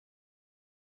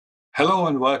Hello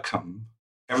and welcome,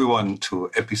 everyone,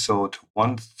 to episode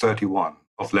 131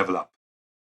 of Level Up.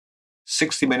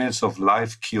 60 minutes of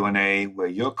live Q&A where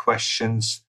your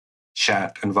questions,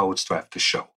 chat and votes drive the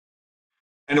show.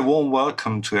 And a warm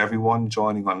welcome to everyone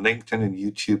joining on LinkedIn and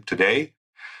YouTube today.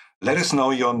 Let us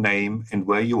know your name and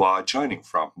where you are joining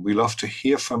from. We love to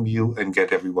hear from you and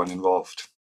get everyone involved.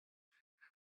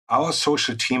 Our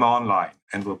social team are online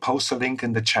and will post a link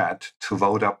in the chat to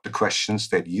vote up the questions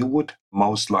that you would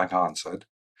most like answered,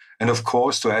 and of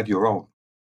course to add your own.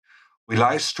 We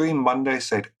live stream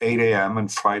Mondays at 8 a.m.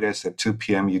 and Fridays at 2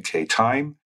 p.m. UK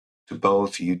time to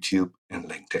both YouTube and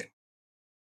LinkedIn.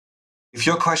 If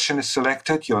your question is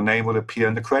selected, your name will appear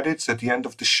in the credits at the end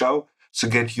of the show, so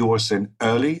get yours in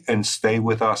early and stay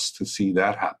with us to see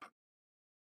that happen.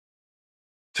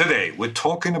 Today, we're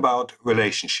talking about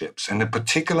relationships, and in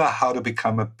particular, how to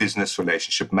become a business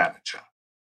relationship manager.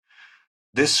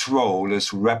 This role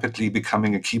is rapidly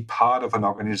becoming a key part of an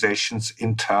organization's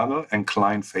internal and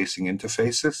client-facing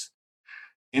interfaces,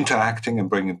 interacting and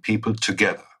bringing people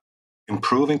together,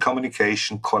 improving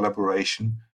communication,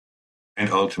 collaboration, and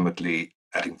ultimately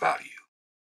adding value.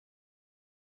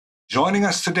 Joining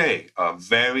us today are a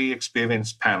very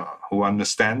experienced panel who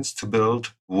understands to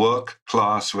build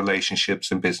world-class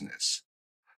relationships in business.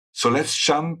 So let's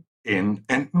jump in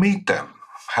and meet them.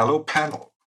 Hello,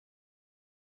 panel.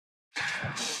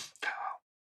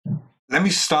 Let me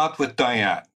start with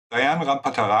Dianne. Dianne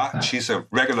Rampadarath, she's a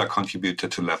regular contributor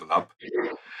to Level Up,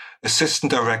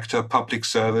 Assistant Director, Public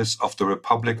Service of the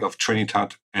Republic of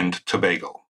Trinidad and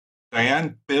Tobago.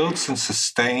 Dianne builds and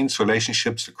sustains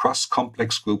relationships across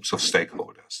complex groups of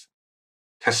stakeholders.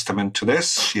 Testament to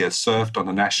this, she has served on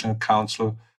the National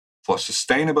Council for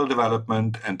Sustainable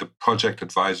Development and the Project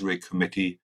Advisory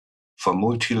Committee for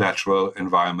Multilateral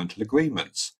Environmental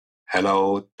Agreements.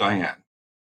 Hello, Dianne.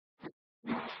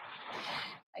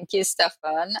 Thank you,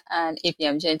 Stephan and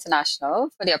APMG International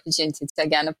for the opportunity to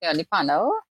again appear on the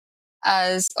panel.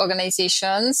 As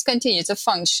organizations continue to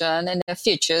function in their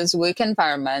future's work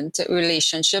environment,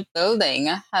 relationship building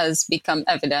has become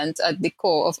evident at the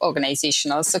core of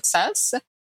organizational success,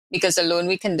 because alone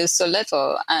we can do so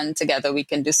little and together we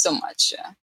can do so much.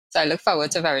 So I look forward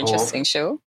to a very interesting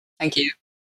show. Thank you.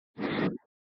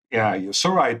 Yeah, you're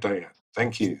so right, Dianne.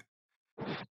 Thank you.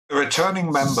 A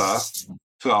returning member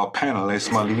to our panel is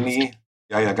Malini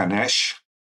Jayaganesh,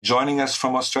 joining us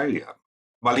from Australia.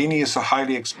 Malini is a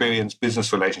highly experienced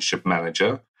business relationship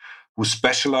manager who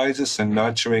specializes in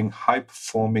nurturing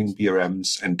high-performing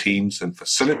BRMs and teams and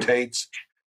facilitates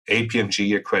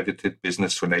APMG-accredited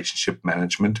business relationship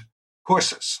management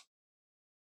courses.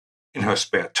 In her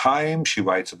spare time, she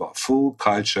writes about food,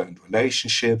 culture, and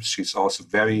relationships. She's also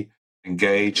very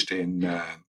engaged in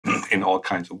all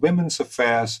kinds of women's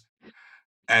affairs.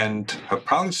 And her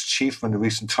proudest achievement in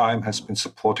recent time has been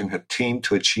supporting her team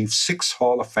to achieve 6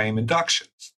 Hall of Fame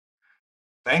inductions.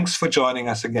 Thanks for joining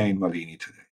us again, Malini,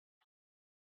 today.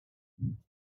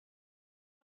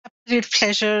 Absolute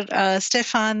pleasure,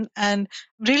 Stephan, and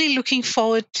really looking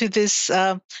forward to this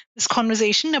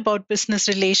conversation about business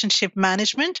relationship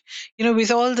management. You know,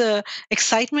 with all the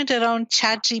excitement around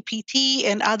ChatGPT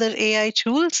and other AI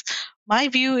tools, my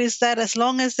view is that as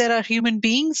long as there are human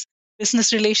beings,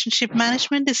 business relationship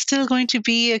management is still going to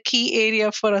be a key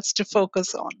area for us to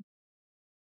focus on.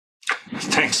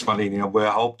 Thanks, Malini. We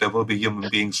hope there will be human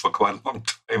beings for quite a long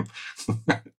time.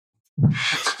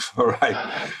 All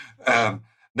right.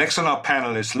 Next on our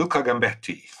panel is Luca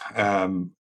Gambetti.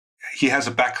 He has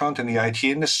a background in the IT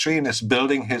industry and is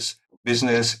building his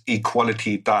business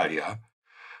Equality Italia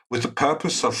with the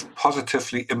purpose of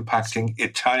positively impacting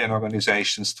Italian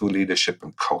organizations through leadership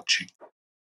and coaching.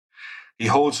 He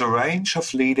holds a range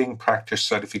of leading practice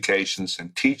certifications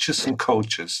and teaches and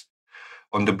coaches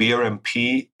on the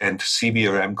BRMP and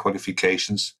CBRM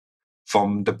qualifications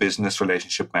from the Business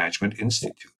Relationship Management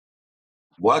Institute.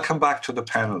 Welcome back to the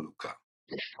panel, Luca.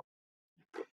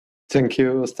 Thank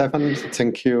you, Stephan.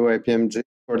 Thank you, APMG,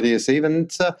 for this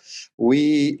event.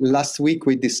 Last week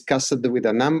we discussed with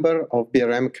a number of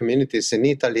BRM communities in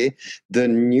Italy the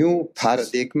new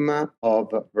paradigm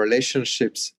of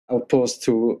relationships opposed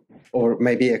to, or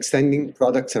maybe extending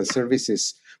products and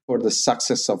services for the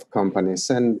success of companies.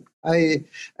 And I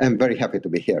am very happy to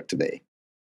be here today.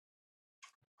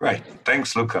 Great.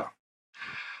 Thanks, Luca.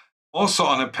 Also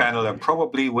on a panel, and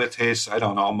probably with his,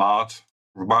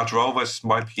 Mart Rovers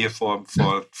might be here for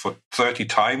 30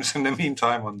 times in the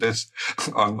meantime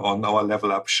on our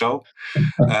Level Up show.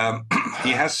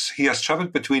 He has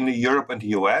traveled between Europe and the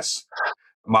US.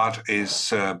 Mart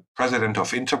is president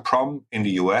of Interprom in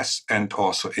the US and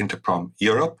also Interprom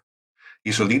Europe.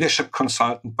 He's a leadership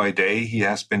consultant by day. He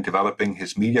has been developing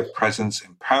his media presence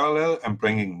in parallel and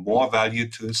bringing more value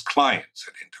to his clients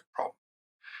at Interprom.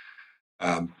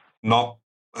 Not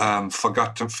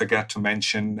forget to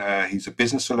mention he's a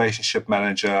business relationship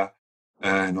manager,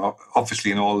 and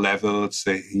obviously in all levels.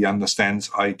 He understands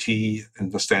IT,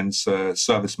 understands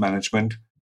service management.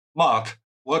 Mart,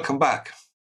 welcome back.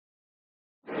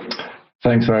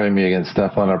 Thanks for having me again,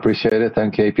 Stephan. I appreciate it.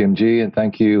 Thank you, APMG, and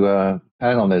thank you,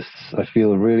 panelists. I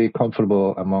feel really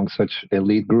comfortable among such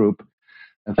elite group.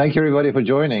 And thank you, everybody, for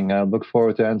joining. I look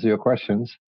forward to answer your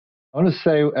questions. I want to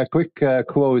say a quick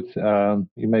quote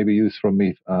you maybe use from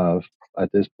me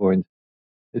at this point.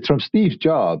 It's from Steve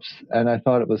Jobs, and I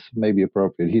thought it was maybe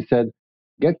appropriate. He said,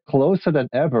 "Get closer than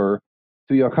ever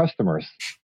to your customers.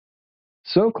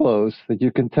 So close that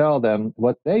you can tell them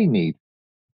what they need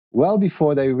well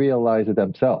before they realize it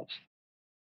themselves."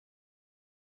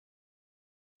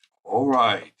 All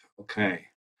right. Okay.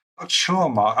 Not sure,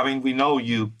 Mark. I mean, we know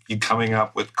you coming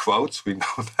up with quotes. We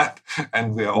know that,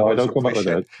 and we are No, I always don't come up with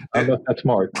that. I'm not that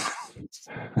smart.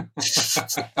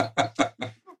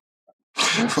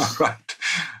 All right.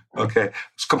 Okay.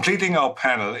 Completing our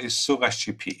panel is Suresh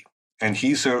GP, and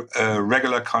he's a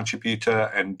regular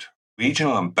contributor and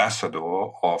regional ambassador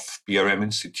of BRM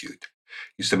Institute.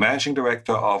 He's the managing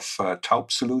director of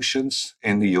Taub Solutions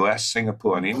in the US,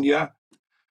 Singapore, and India,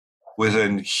 with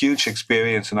a huge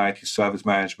experience in IT service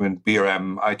management,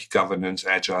 BRM, IT governance,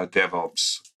 agile,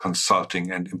 DevOps,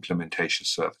 consulting, and implementation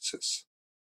services.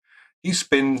 He's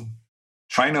been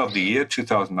Trainer of the Year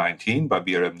 2019 by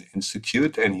BRM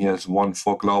Institute, and he has won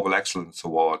 4 Global Excellence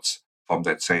Awards from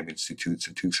that same institute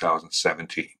in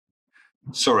 2017.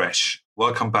 Suresh,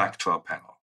 welcome back to our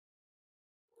panel.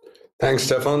 Thanks,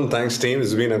 Stephan. Thanks, team.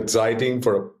 It's been exciting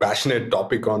for a passionate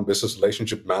topic on business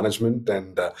relationship management.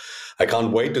 And I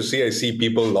can't wait to see. I see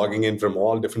people logging in from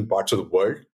all different parts of the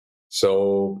world.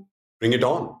 So bring it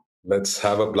on. Let's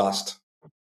have a blast.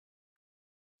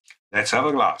 Let's have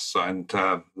a blast. And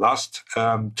last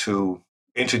to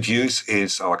introduce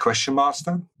is our question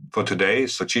master for today,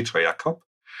 Suchitra Jacob,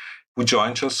 who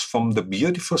joins us from the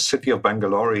beautiful city of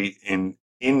Bangalore in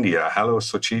India. Hello,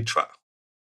 Suchitra.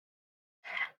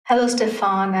 Hello,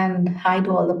 Stephan, and hi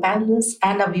to all the panelists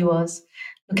and our viewers.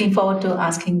 Looking forward to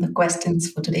asking the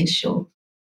questions for today's show.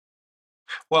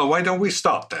 Well, why don't we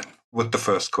start then with the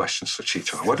first question,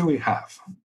 Suchitra? What do we have?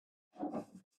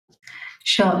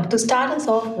 Sure. To start us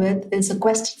off with is a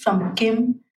question from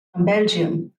Kim from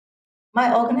Belgium.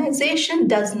 My organization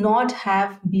does not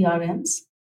have BRMs.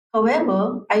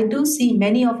 However, I do see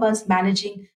many of us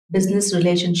managing business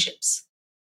relationships.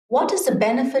 What is the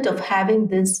benefit of having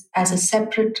this as a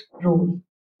separate role?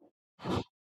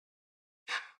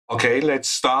 Okay, let's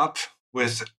start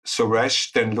with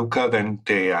Suresh, then Luca, then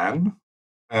Dianne,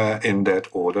 in that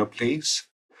order, please.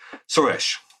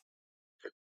 Suresh.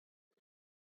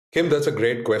 Kim, that's a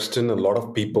great question. A lot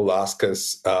of people ask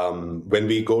us when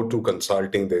we go to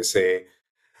consulting, they say,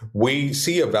 we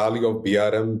see a value of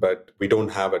BRM, but we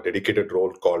don't have a dedicated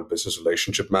role called business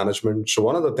relationship management. So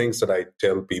one of the things that I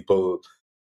tell people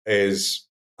is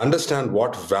understand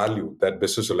what value that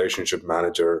business relationship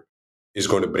manager is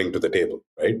going to bring to the table,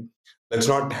 right? Let's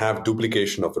not have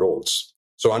duplication of roles.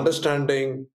 So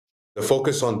understanding the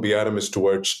focus on BRM is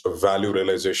towards value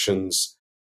realizations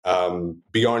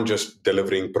beyond just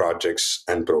delivering projects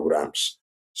and programs.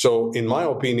 So in my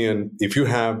opinion, if you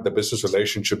have the business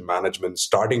relationship management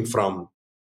starting from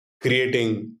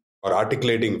creating or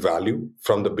articulating value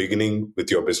from the beginning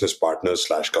with your business partners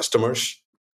 / customers,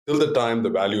 till the time the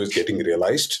value is getting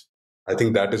realized, I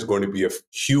think that is going to be a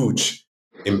huge,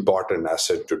 important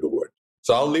asset to do it.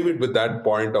 So I'll leave it with that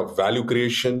point of value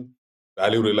creation,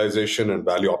 value realization, and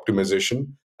value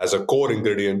optimization as a core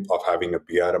ingredient of having a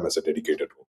BRM as a dedicated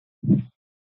role.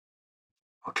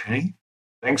 Okay.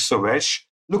 Thanks, Suresh.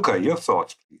 Luca, your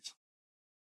thoughts, please.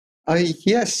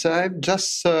 Yes, I've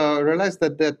just realized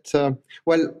that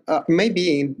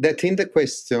maybe that in the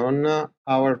question,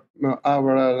 our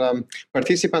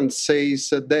participant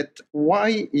says that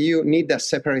why you need a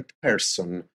separate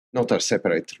person, not a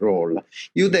separate role.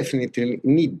 You definitely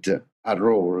need a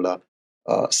role,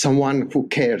 someone who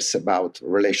cares about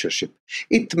relationship.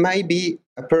 It may be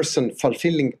a person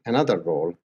fulfilling another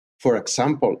role, for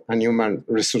example, a human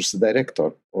resource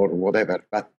director or whatever,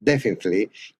 but definitely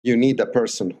you need a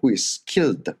person who is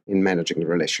skilled in managing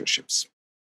relationships.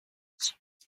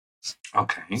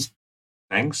 Okay,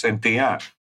 thanks. And Dianne?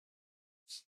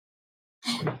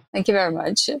 Thank you very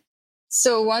much.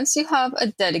 So once you have a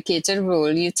dedicated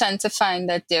role, you tend to find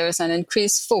that there is an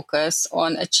increased focus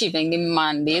on achieving the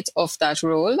mandate of that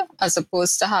role, as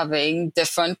opposed to having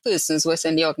different persons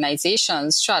within the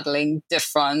organization straddling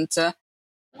different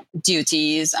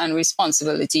duties and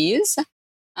responsibilities.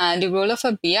 And the role of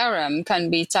a BRM can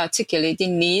be to articulate the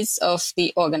needs of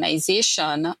the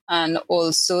organization and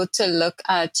also to look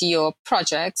at your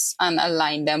projects and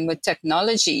align them with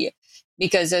technology.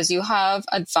 Because as you have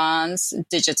advanced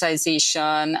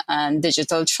digitization and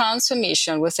digital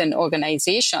transformation within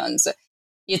organizations,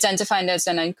 you tend to find there's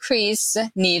an increased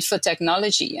need for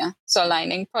technology. So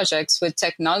aligning projects with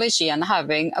technology and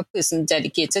having a person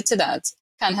dedicated to that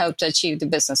can help to achieve the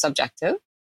business objective.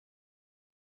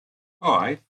 All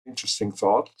right. Interesting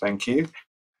thought. Thank you.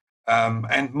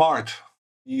 And Mart,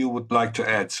 you would like to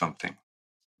add something?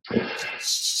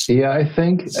 Yeah, I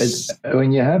think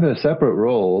when you have a separate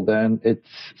role, then it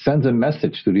sends a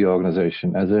message to the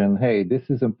organization, as in, hey, this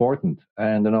is important.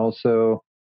 And then also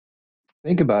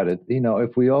think about it.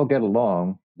 If we all get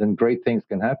along, then great things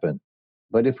can happen.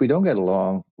 But if we don't get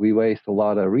along, we waste a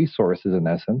lot of resources in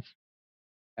essence.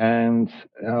 And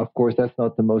of course, that's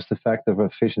not the most effective or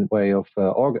efficient way of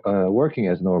working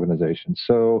as an organization.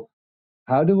 So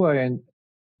how do I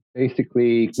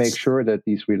basically make sure that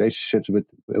these relationships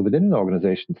within an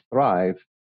organization thrive?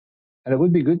 And it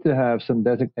would be good to have some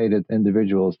designated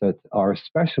individuals that are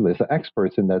specialists,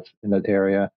 experts in that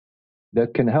area,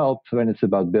 that can help when it's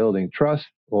about building trust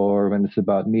or when it's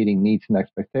about meeting needs and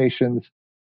expectations.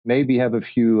 Maybe have a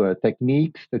few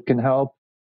techniques that can help,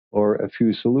 or a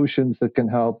few solutions that can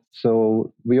help,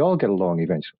 so we all get along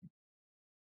eventually.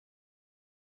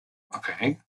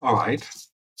 Okay, all right.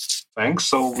 Thanks.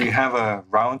 So we have a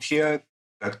round here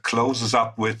that closes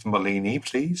up with Malini,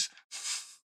 please.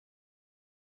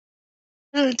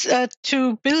 Well,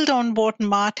 to build on what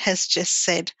Mart has just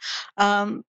said,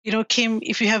 Kim,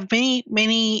 if you have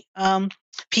many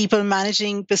people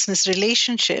managing business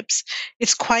relationships,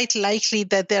 it's quite likely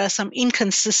that there are some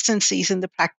inconsistencies in the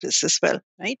practice as well,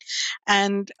 right?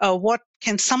 And what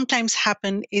can sometimes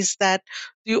happen is that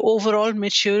the overall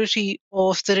maturity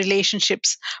of the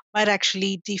relationships might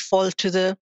actually default to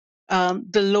the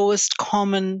lowest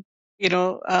common,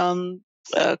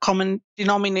 common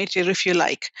denominator, if you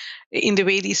like, in the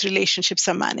way these relationships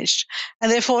are managed.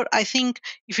 And therefore, I think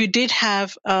if you did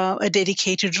have a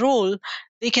dedicated role,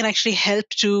 they can actually help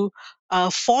to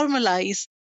formalize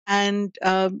and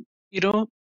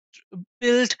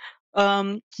build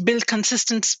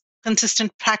consistent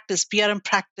practice, BRM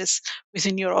practice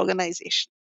within your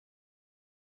organization.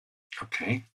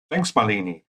 Okay, thanks,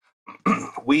 Malini.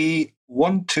 We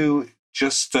want to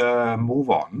just move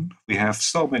on. We have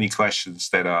so many questions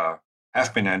that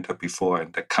have been entered before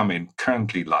and that come in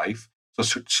currently live. So,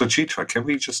 Suchitra, can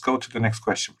we just go to the next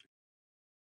question, please?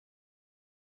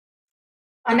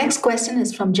 Our next question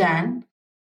is from Jan.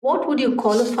 What would you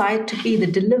qualify to be the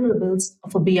deliverables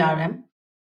of a BRM?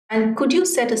 And could you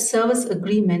set a service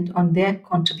agreement on their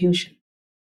contribution?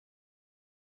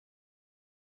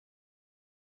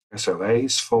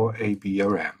 SLAs for a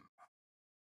BRM.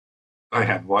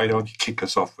 Dianne, why don't you kick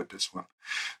us off with this one?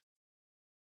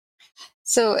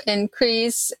 So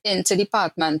increase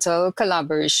interdepartmental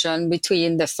collaboration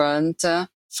between different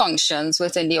functions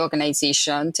within the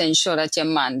organization to ensure that your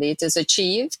mandate is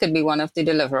achieved could be one of the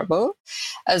deliverables,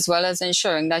 as well as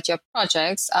ensuring that your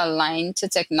projects are aligned to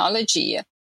technology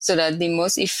so that the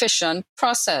most efficient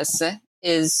process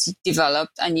is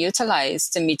developed and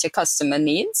utilized to meet your customer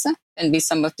needs and be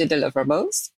some of the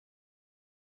deliverables.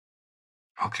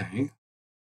 Okay.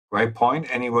 Great point.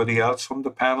 Anybody else from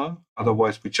the panel?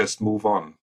 Otherwise, we just move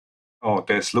on. Oh,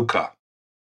 there's Luca.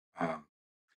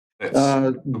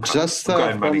 Just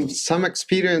from some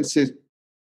experiences,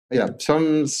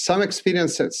 some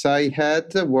experiences I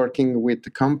had working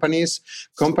with companies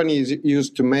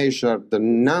used to measure the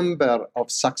number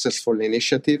of successful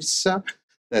initiatives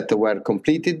that were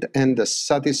completed and the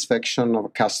satisfaction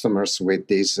of customers with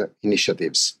these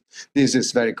initiatives. This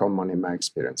is very common in my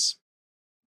experience.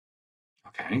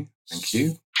 Okay, thank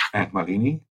you. And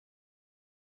Malini?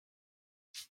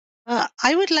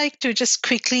 I would like to just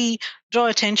quickly draw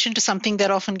attention to something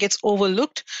that often gets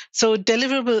overlooked. So a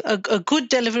good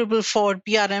deliverable for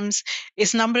BRMs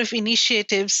is number of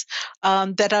initiatives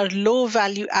that are low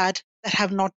value add that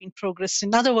have not been progressed.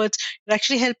 In other words, you're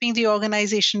actually helping the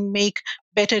organization make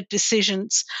better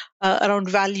decisions around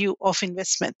value of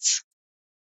investments.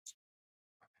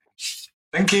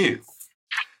 Thank you.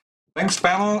 Thanks,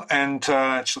 panel. And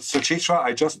Suchitra,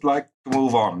 I'd just like to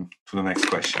move on to the next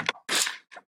question.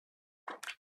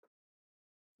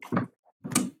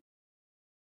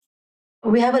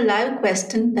 We have a live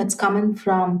question that's coming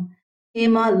from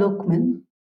Hema Lokman,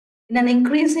 in an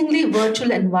increasingly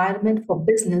virtual environment for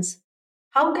business,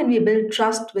 how can we build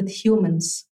trust with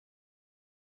humans?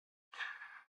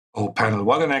 Oh, panel,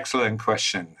 what an excellent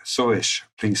question. Suresh,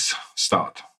 please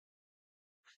start.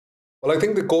 Well, I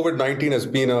think the COVID-19 has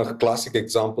been a classic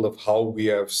example of how we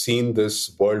have seen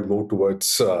this world move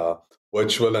towards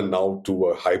virtual and now to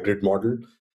a hybrid model.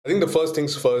 I think the first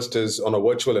things first is on a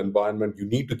virtual environment, you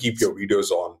need to keep your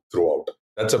videos on throughout.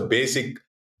 That's a basic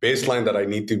baseline that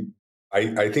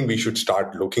I think we should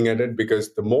start looking at it,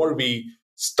 because the more we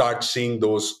start seeing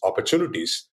those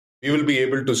opportunities, we will be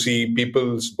able to see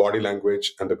people's body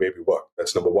language and the way we work.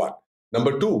 That's number one.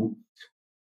 Number two,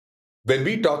 when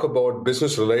we talk about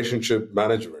business relationship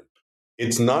management,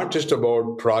 it's not just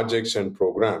about projects and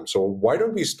programs. So why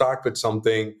don't we start with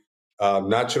something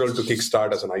natural to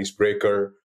kickstart as an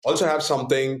icebreaker? Also have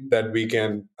something that we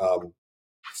can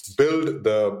build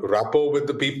the rapport with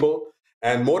the people,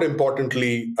 and more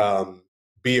importantly,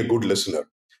 be a good listener.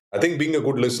 I think being a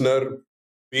good listener,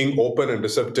 being open and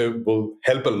receptive will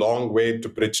help a long way to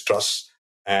bridge trust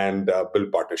and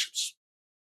build partnerships.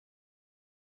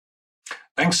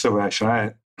 Thanks,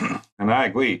 Suresh. And I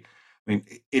agree. I mean,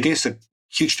 it is a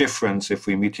huge difference if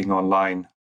we're meeting online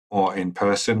or in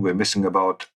person. We're missing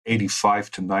about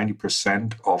 85 to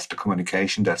 90% of the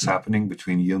communication that's happening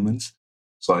between humans.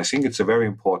 So I think it's a very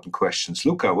important question.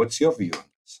 Luca, what's your view on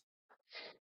this?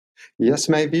 Yes,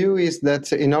 my view is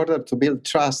that in order to build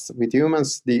trust with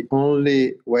humans, the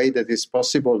only way that is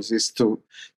possible is to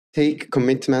take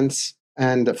commitments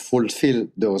and fulfill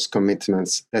those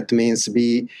commitments. That means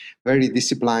be very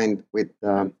disciplined with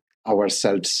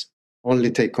ourselves.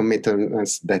 Only take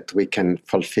commitments that we can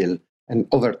fulfill. And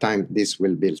over time, this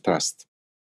will build trust.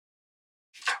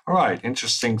 All right,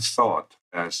 interesting thought,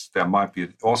 as there might be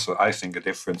also, I think, a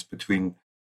difference between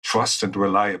trust and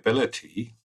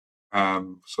reliability.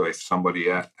 So if somebody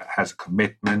has a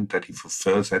commitment that he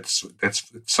fulfills, it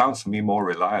sounds to me more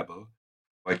reliable.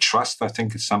 By trust, I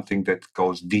think, is something that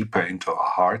goes deeper into our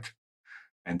heart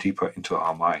and deeper into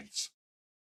our minds.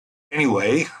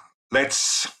 Anyway,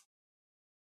 let's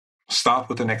start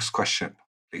with the next question,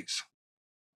 please.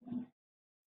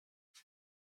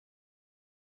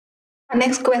 Our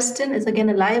next question is again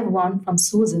a live one from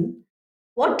Susan.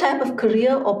 What type of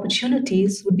career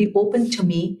opportunities would be open to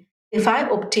me if I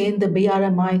obtain the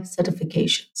BRMI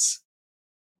certifications?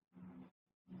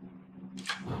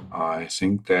 I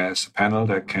think there's a panel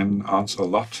that can answer a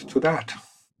lot to that.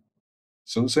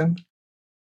 Susan,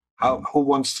 who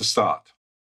wants to start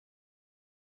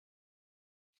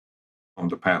from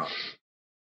the panel?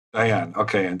 Dianne,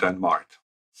 okay, and then Mart.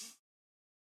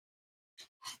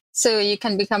 So you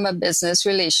can become a business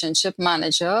relationship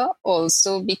manager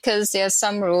also, because there are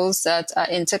some roles that are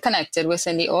interconnected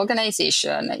within the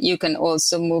organization. You can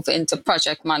also move into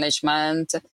project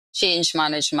management, change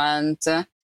management,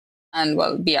 and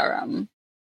BRM.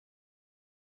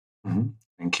 Mm-hmm.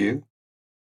 Thank you.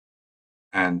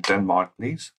 And then Mart,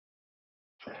 please.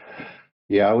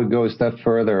 Yeah, I would go a step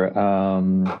further.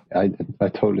 I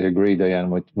totally agree, Dianne,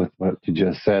 with what you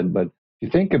just said. But if you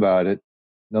think about it,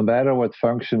 no matter what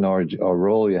function or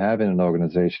role you have in an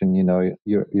organization,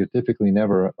 you're typically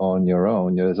never on your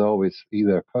own. There's always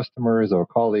either customers or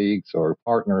colleagues or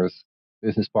partners,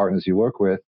 business partners you work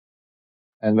with.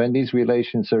 And when these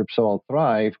relationships all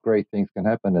thrive, great things can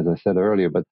happen, as I said earlier.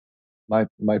 But my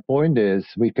point is,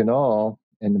 we can all,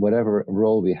 in whatever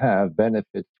role we have,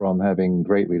 benefit from having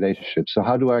great relationships. So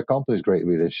how do I accomplish great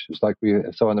relationships? Like we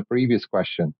saw in the previous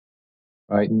question,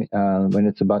 right? When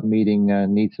it's about meeting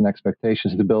needs and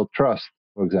expectations to build trust,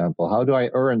 for example. How do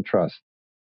I earn trust?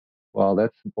 Well,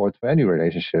 that's important for any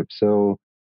relationship. So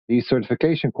these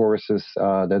certification courses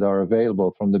that are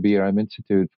available from the BRM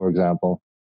Institute, for example,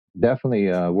 definitely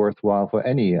worthwhile for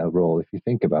any role if you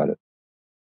think about it.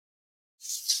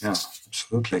 Yeah,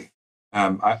 absolutely.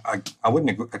 I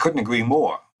couldn't agree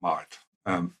more, Mart.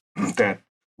 That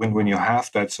when you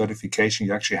have that certification,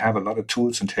 you actually have a lot of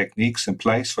tools and techniques in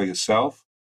place for yourself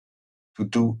to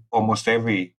do almost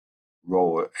every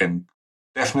role, and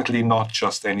definitely not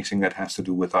just anything that has to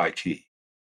do with IT.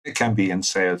 It can be in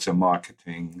sales and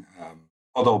marketing,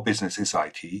 although business is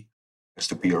IT, as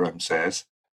the BRM says.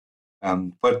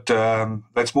 But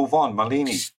let's move on.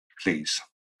 Malini, please.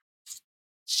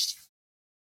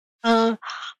 I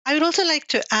would also like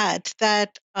to add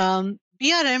that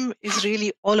BRM is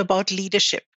really all about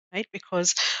leadership, right?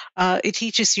 Because it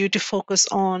teaches you to focus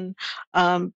on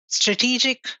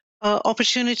strategic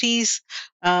opportunities,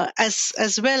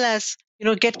 as well as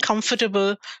get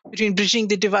comfortable between bridging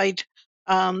the divide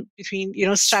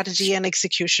between strategy and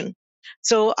execution.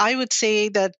 So I would say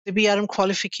that the BRM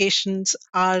qualifications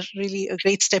are really a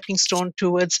great stepping stone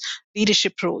towards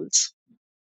leadership roles.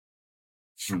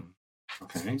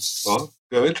 Okay, well,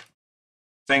 good.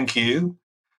 Thank you.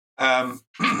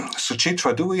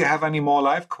 Suchitra, do we have any more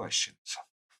live questions?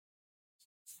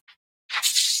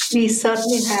 We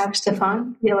certainly have,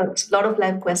 Stefan. We have a lot of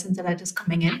live questions that are just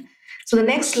coming in. So the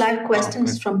next live question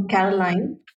is from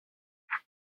Caroline.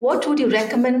 What would you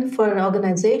recommend for an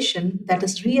organization that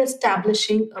is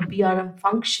re-establishing a BRM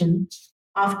function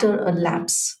after a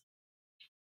lapse?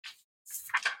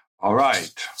 All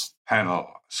right, panel.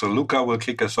 So Luca will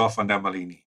kick us off, and then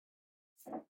Malini.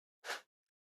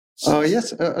 Yes,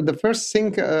 the first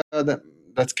thing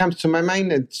that comes to my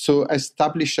mind is to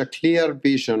establish a clear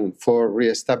vision for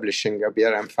reestablishing a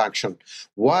BRM function.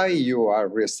 Why you are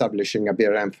reestablishing a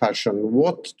BRM function?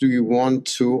 What do you want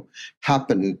to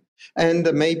happen?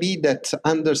 And maybe that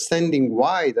understanding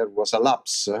why there was a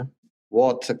lapse,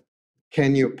 what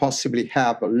can you possibly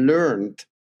have learned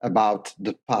about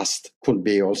the past could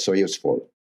be also useful.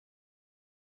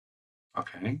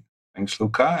 Okay, thanks,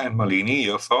 Luca. And Malini,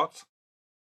 your thoughts?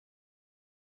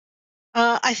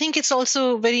 I think it's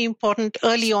also very important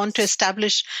early on to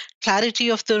establish clarity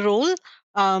of the role.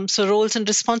 So roles and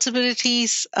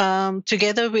responsibilities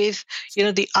together with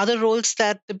the other roles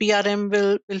that the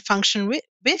BRM will function with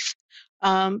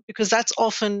because that's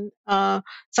often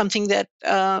something that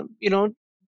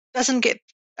doesn't get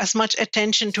as much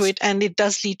attention to it, and it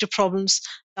does lead to problems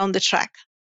down the track.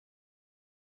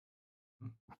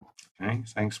 Okay,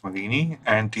 thanks, Malini.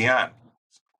 And Dianne.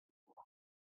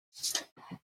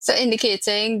 So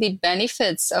indicating the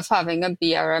benefits of having a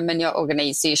BRM in your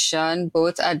organization,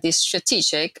 both at the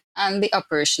strategic and the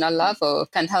operational level,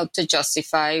 can help to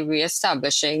justify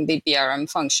reestablishing the BRM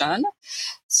function.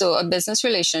 So a business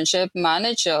relationship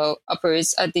manager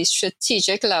operates at the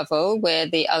strategic level where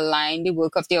they align the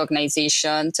work of the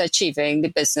organization to achieving the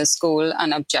business goal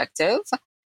and objective,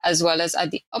 as well as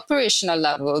at the operational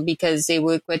level because they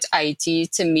work with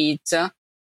IT to meet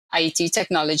IT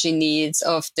technology needs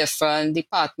of different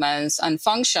departments and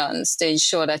functions to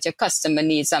ensure that your customer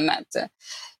needs are met.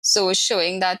 So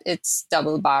showing that it's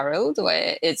double-barreled,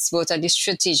 where it's both at the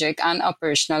strategic and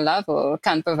operational level,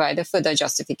 can provide a further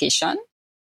justification.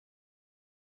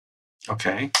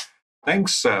 Okay,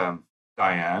 thanks,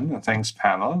 Dianne. Thanks,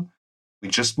 panel. We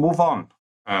just move on.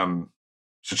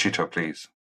 Suchitra, please.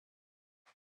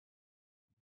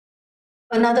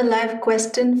 Another live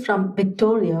question from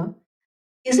Victoria.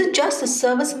 Is it just the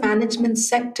service management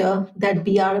sector that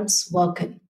BRMs work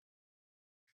in?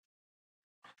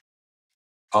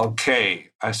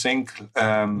 Okay, I think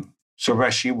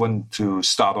Suresh, you want to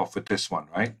start off with this one,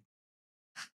 right?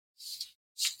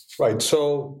 Right.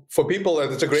 So for people,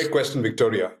 it's a great question,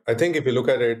 Victoria. I think if you look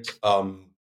at it,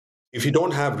 if you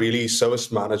don't have really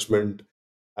service management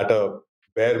at a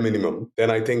bare minimum, then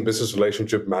I think business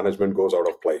relationship management goes out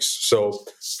of place. So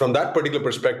from that particular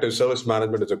perspective, service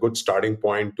management is a good starting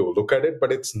point to look at it,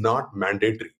 but it's not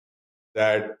mandatory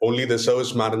that only the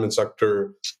service management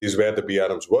sector is where the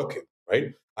BRMs work in,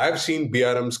 right? I've seen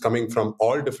BRMs coming from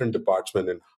all different departments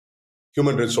in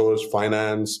human resource,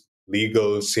 finance,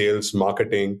 legal, sales,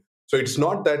 marketing. So it's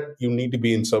not that you need to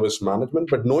be in service management,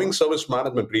 but knowing service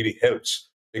management really helps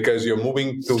because you're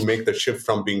moving to make the shift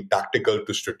from being tactical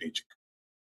to strategic.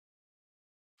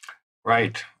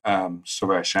 Right,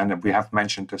 Suresh, and we have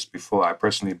mentioned this before. I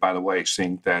personally, by the way,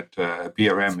 think that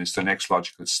BRM is the next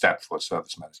logical step for a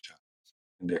service manager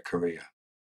in their career.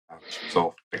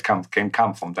 So they can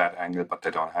come from that angle, but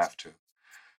they don't have to.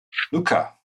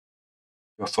 Luca,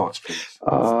 your thoughts,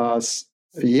 please.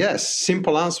 Yes,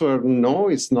 simple answer, no,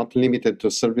 it's not limited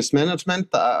to service management.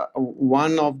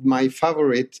 One of my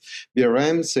favorite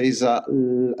BRMs is a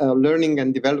learning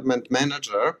and development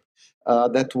manager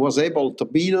that was able to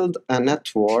build a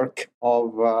network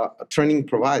of training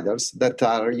providers that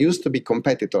are used to be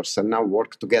competitors and now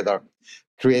work together,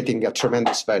 creating a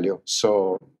tremendous value.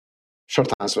 So,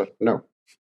 short answer, no,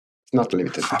 it's not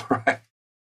limited. Right.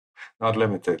 Not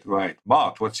limited, right.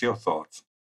 Mart, what's your thoughts?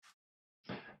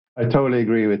 I totally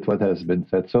agree with what has been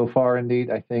said so far. Indeed,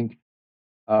 I think,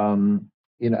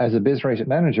 as a business relationship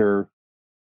manager,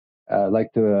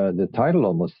 like the title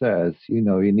almost says, you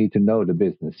need to know the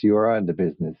business. You are in the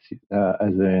business,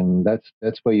 as in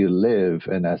that's where you live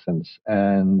in essence.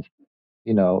 And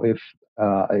if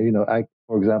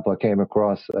for example, I came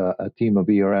across a team of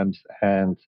BRMs,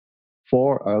 and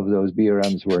 4 of those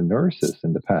BRMs were nurses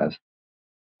in the past.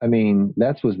 I mean,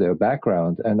 that was their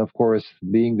background. And of course,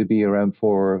 being the BRM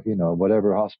for,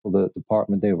 whatever hospital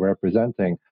department they were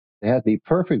representing, they had the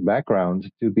perfect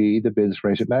background to be the business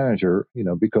relationship manager,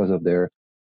 because of their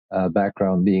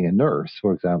background being a nurse,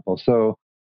 for example. So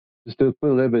just to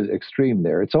put a little bit extreme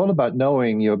there, it's all about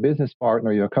knowing your business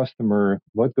partner, your customer,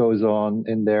 what goes on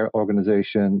in their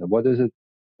organization, what is it,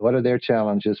 what are their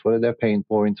challenges, what are their pain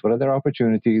points, what are their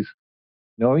opportunities,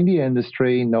 knowing the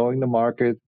industry, knowing the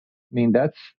market. I mean,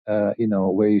 that's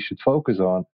where you should focus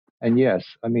on. And yes,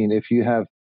 I mean, if you have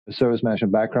a service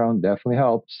management background, definitely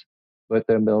helps. But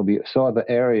then there'll be some other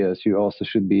areas you also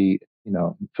should be,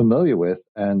 familiar with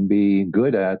and be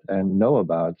good at and know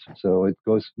about. So it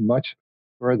goes much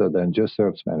further than just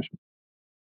service management.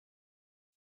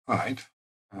 All right.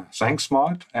 Thanks,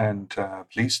 Mart. And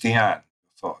please, Dianne, your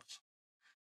thoughts.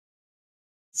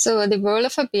 So the role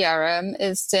of a BRM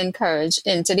is to encourage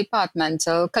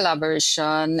interdepartmental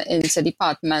collaboration,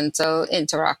 interdepartmental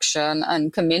interaction,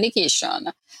 and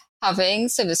communication. Having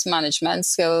service management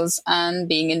skills and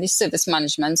being in the service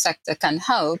management sector can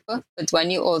help, but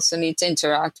when you also need to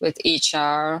interact with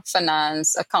HR,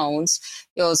 finance, accounts,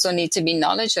 you also need to be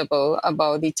knowledgeable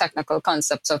about the technical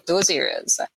concepts of those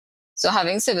areas. So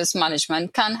having service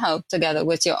management can help together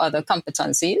with your other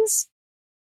competencies.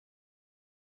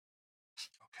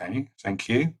 Okay, thank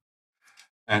you.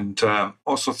 And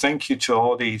also thank you to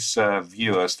all these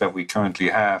viewers that we currently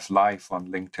have live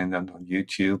on LinkedIn and on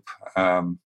YouTube.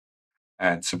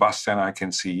 And Sebastian, I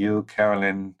can see you.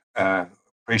 Carolyn,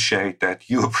 appreciate that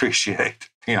you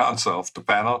appreciate the answer of the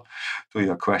panel to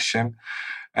your question.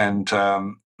 And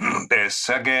there's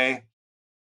Sergey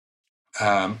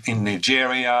in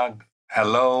Nigeria.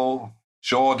 Hello,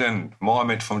 Jordan,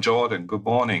 Mohammed from Jordan. Good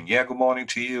morning. Yeah, good morning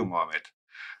to you, Mohammed.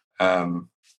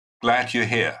 Glad you're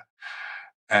here.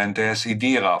 And there's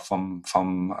Idira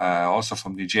from also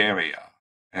from Nigeria.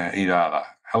 Idara,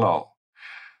 hello.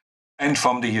 And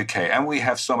from the UK. And we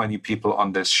have so many people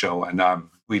on this show, and I'm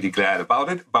really glad about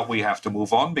it. But we have to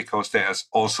move on because there's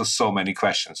also so many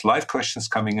questions. Live questions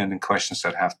coming in and questions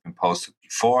that have been posted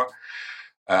before.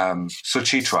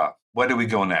 Suchitra, where do we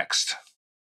go next?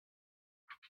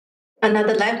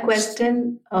 Another live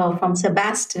question from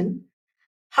Sebastian.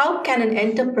 How can an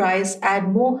enterprise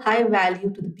add more high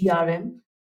value to the BRM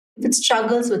if it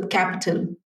struggles with capital,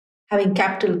 having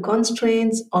capital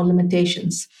constraints or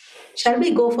limitations? Shall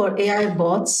we go for AI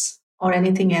bots or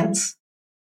anything else?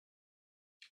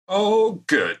 Oh,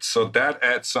 good. So that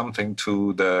adds something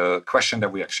to the question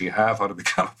that we actually have, how to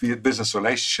become a business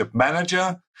relationship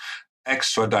manager.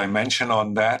 Extra dimension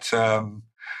on that.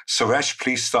 Suresh,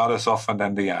 please start us off, and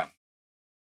then Dianne.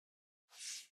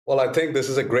 Well, I think this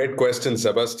is a great question,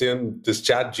 Sebastian. This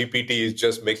chat GPT is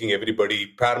just making everybody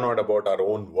paranoid about our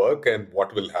own work and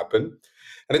what will happen.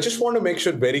 And I just want to make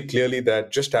sure very clearly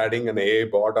that just adding an AI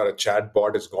bot or a chat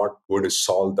bot is not going to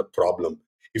solve the problem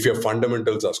if your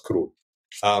fundamentals are screwed.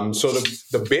 So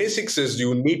the basics is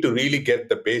you need to really get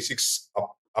the basics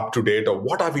up to date of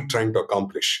what are we trying to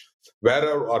accomplish? Where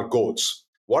are our goals?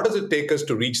 What does it take us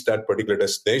to reach that particular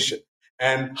destination?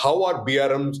 And how are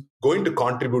BRMs going to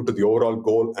contribute to the overall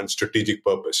goal and strategic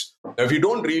purpose? Now, if you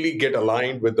don't really get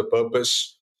aligned with the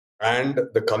purpose and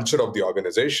the culture of the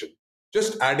organization,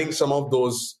 just adding some of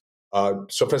those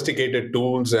sophisticated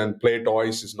tools and play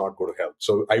toys is not going to help.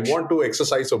 So I want to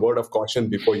exercise a word of caution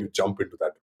before you jump into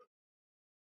that.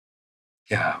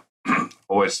 Yeah,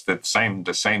 always the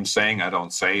same saying I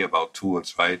don't say about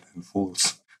tools, right? And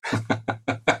fools.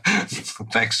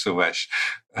 Thanks, Suresh.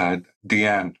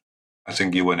 Dianne, I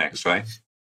think you were next, right?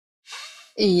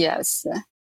 Yes.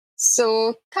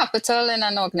 So capital in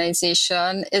an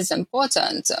organization is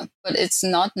important, but it's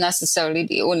not necessarily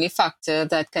the only factor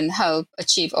that can help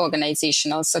achieve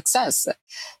organizational success.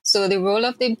 So the role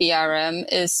of the BRM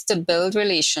is to build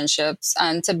relationships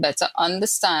and to better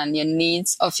understand your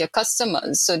needs of your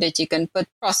customers so that you can put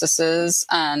processes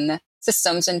and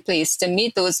systems in place to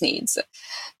meet those needs.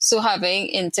 So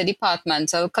having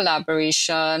interdepartmental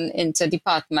collaboration,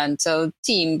 interdepartmental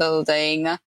team building,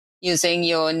 using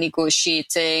your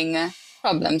negotiating,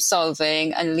 problem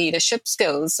solving, and leadership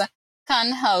skills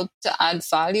can help to add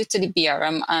value to the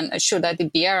BRM and ensure that the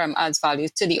BRM adds value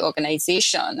to the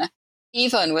organization,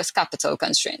 even with capital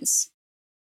constraints.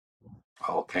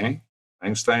 Okay.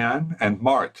 Thanks, Dianne. And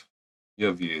Mart,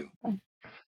 your view.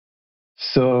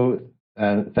 So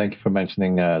thank you for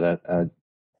mentioning that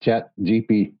chat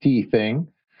GPT thing.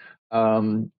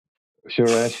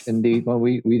 Suresh, indeed, when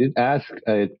we did ask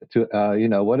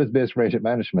what is business relationship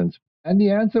management, and the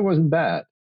answer wasn't bad.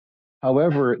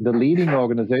 However, the leading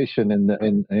organization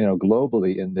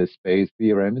globally in this space,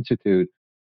 BRM Institute,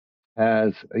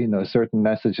 has a certain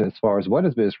message as far as what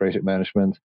is business relationship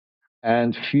management,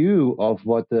 and few of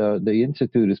what the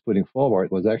institute is putting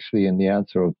forward was actually in the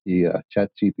answer of the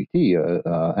chat GPT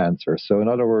answer. So, in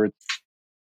other words,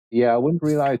 Yeah, I wouldn't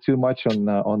rely too much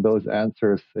on those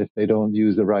answers if they don't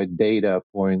use the right data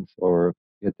points or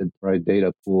get the right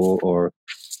data pool. Or,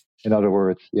 in other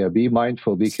words, yeah, be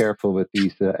mindful, be careful with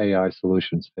these AI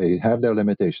solutions. They have their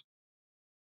limitations.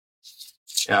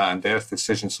 Yeah, and there's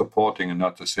decision supporting and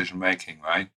not decision making,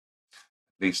 right?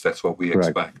 At least that's what we Correct.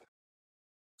 expect.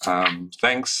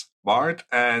 Thanks, Mart.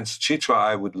 And Suchitra,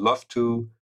 I would love to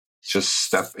just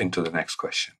step into the next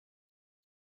question.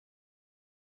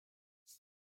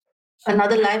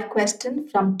 Another live question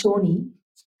from Tony.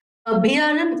 A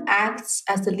BRM acts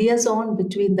as the liaison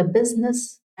between the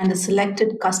business and a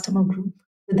selected customer group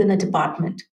within a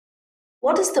department.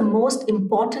 What is the most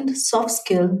important soft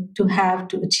skill to have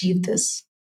to achieve this?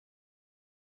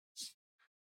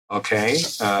 Okay,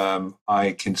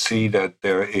 I can see that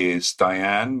there is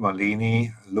Dianne,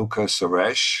 Malini, Luca,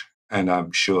 Suresh, and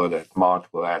I'm sure that Mart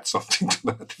will add something to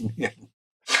that in the end.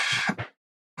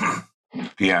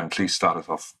 Dianne, please start us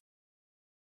off.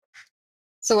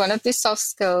 So one of the soft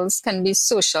skills can be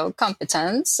social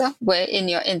competence, where in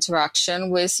your interaction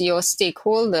with your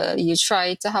stakeholder, you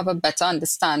try to have a better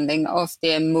understanding of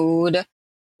their mood,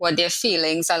 what their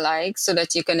feelings are like, so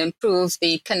that you can improve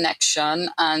the connection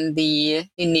and the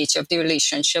nature of the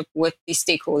relationship with the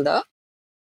stakeholder.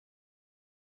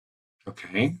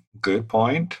 Okay, good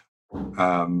point.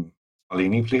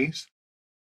 Malini, please.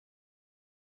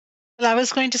 Well, I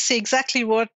was going to say exactly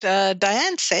what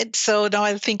Dianne said, so now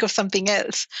I'll think of something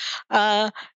else.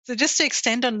 So just to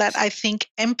extend on that, I think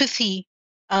empathy,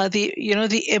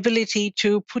 the ability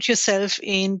to put yourself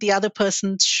in the other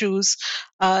person's shoes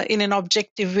in an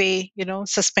objective way,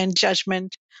 suspend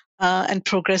judgment and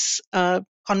progress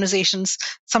conversations.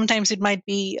 Sometimes it might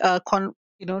be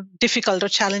difficult or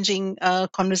challenging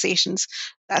conversations.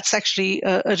 That's actually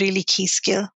a really key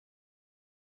skill.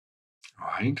 All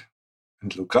right.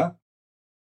 And Luca?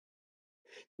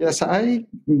 Yes, I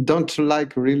don't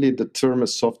like really the term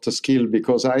soft skill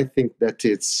because I think that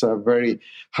it's a very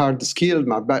hard skill.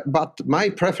 But my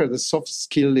preferred soft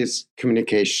skill is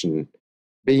communication,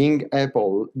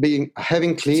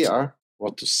 having clear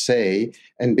what to say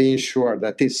and being sure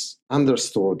that it's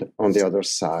understood on the other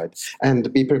side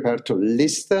and be prepared to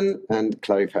listen and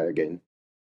clarify again.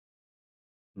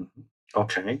 Mm-hmm.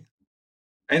 Okay.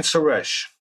 And Suresh?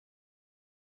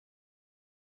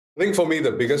 I think for me,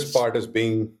 the biggest part is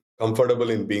being comfortable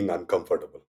in being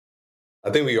uncomfortable. I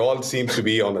think we all seem to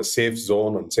be on a safe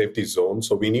zone, on safety zone.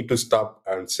 So we need to stop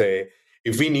and say,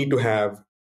 if we need to have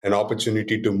an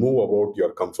opportunity to move about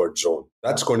your comfort zone,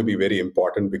 that's going to be very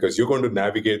important because you're going to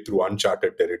navigate through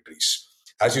uncharted territories.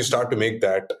 As you start to make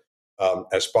that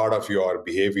as part of your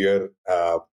behavior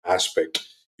aspect,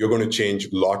 you're going to change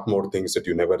a lot more things that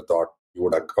you never thought you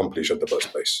would accomplish at the first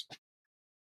place.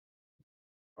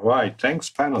 All right. Thanks,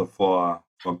 panel, for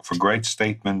great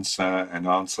statements and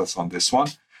answers on this one.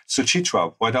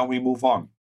 Suchitra, why don't we move on?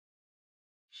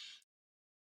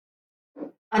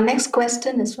 Our next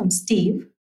question is from Steve.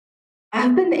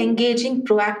 I've been engaging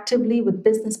proactively with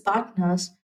business partners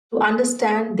to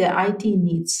understand their IT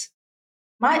needs.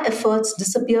 My efforts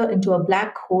disappear into a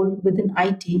black hole within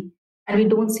IT and we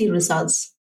don't see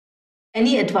results.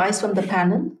 Any advice from the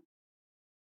panel?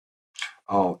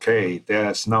 Okay,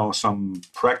 there's now some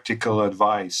practical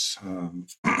advice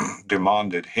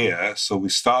demanded here. So we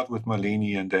start with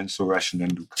Malini and then Suresh and then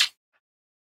Luca.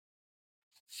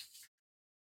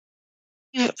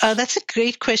 That's a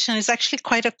great question. It's actually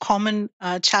quite a common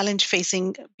challenge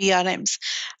facing BRMs.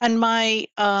 And my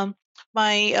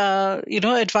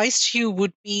advice to you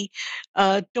would be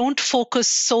don't focus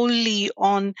solely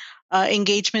on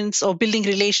engagements or building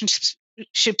relationships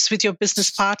with your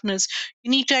business partners. You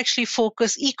need to actually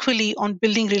focus equally on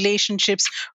building relationships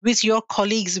with your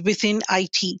colleagues within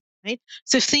IT. Right?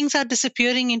 So if things are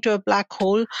disappearing into a black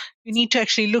hole, you need to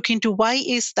actually look into why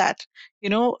is that,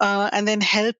 and then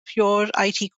help your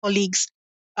IT colleagues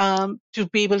to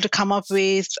be able to come up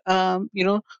with,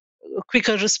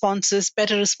 quicker responses,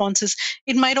 better responses.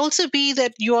 It might also be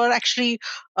that you are actually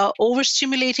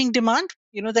overstimulating demand,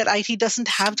 that IT doesn't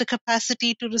have the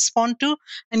capacity to respond to,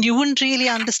 and you wouldn't really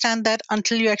understand that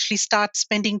until you actually start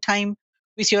spending time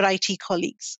with your IT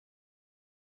colleagues.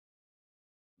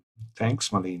 Thanks,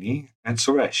 Malini. And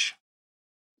Suresh?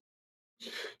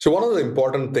 So one of the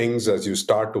important things as you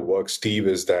start to work, Steve,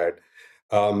 is that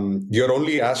you're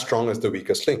only as strong as the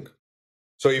weakest link.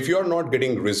 So if you're not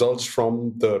getting results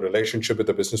from the relationship with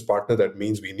the business partner, that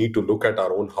means we need to look at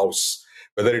our own house,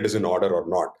 whether it is in order or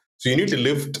not. So you need to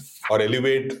lift or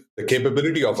elevate the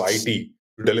capability of IT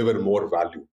to deliver more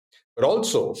value, but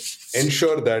also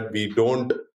ensure that we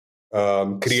don't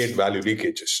create value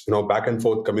leakages. Back and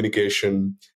forth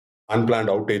communication, unplanned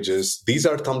outages. These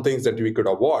are some things that we could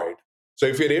avoid. So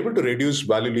if we're able to reduce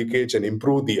value leakage and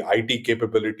improve the IT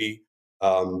capability,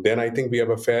 then I think we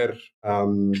have a fair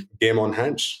game on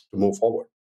hands to move forward.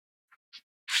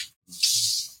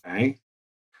 Okay.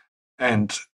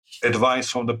 And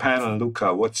advice from the panel,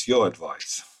 Luca, what's your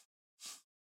advice?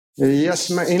 Yes,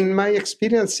 in my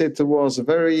experience, it was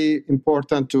very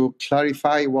important to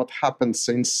clarify what happens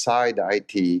inside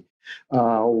IT,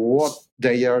 what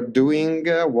they are doing,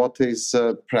 what is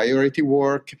priority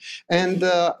work. And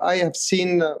I have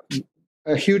seen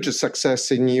a huge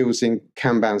success in using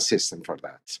Kanban system for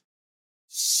that.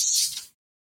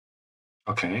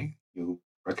 Okay, you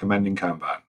recommending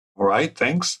Kanban. All right,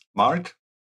 thanks. Mart?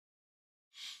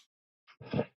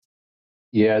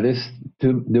 Yeah,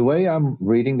 the way I'm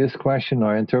reading this question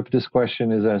or interpret this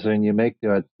question is as in you make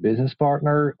that business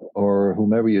partner or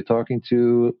whomever you're talking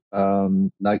to,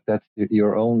 like that's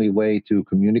your only way to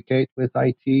communicate with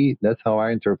IT. That's how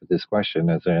I interpret this question,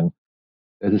 as in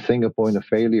there's a single point of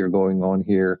failure going on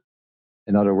here.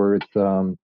 In other words,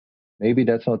 maybe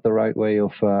that's not the right way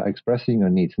of expressing your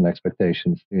needs and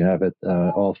expectations. You have it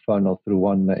all funneled through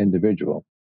one individual.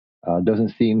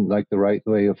 Doesn't seem like the right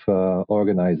way of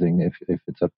organizing. If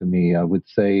it's up to me, I would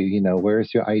say,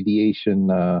 where's your ideation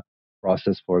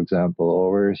process, for example,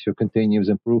 or where's your continuous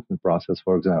improvement process,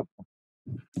 for example.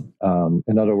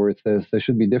 In other words, there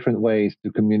should be different ways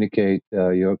to communicate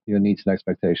your needs and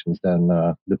expectations than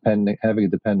having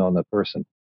it depend on the person.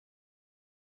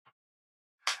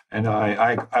 And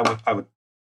I would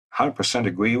 100%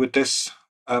 agree with this,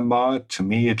 Mart. To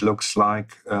me, it looks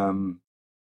like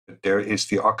there is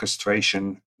the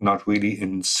orchestration not really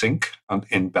in sync and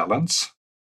in balance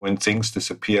when things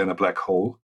disappear in a black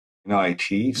hole in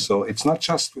IT. So it's not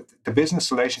just the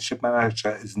business relationship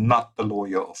manager is not the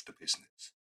lawyer of the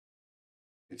business.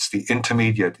 It's the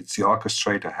intermediate, it's the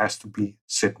orchestrator has to be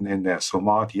sitting in there. So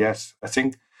Mart, yes, I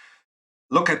think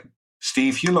look at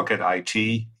Steve, you look at IT,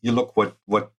 you look what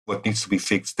needs to be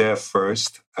fixed there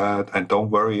first, and don't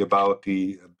worry about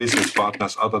the business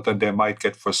partners other than they might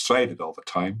get frustrated all the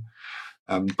time.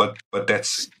 But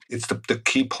the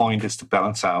key point is to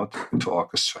balance out and to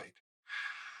orchestrate.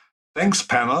 Thanks,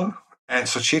 panel. And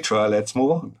Suchitra, let's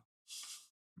move on.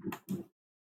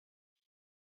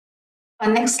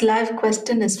 Our next live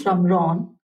question is from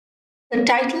Ron. The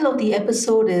title of the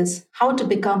episode is How to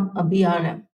Become a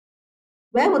BRM.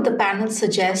 Where would the panel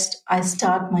suggest I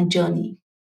start my journey?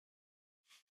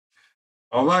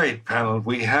 All right, panel.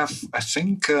 We have, I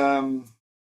think,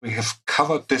 we have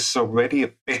covered this already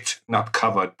a bit. Not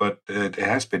covered, but it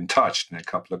has been touched in a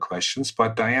couple of questions.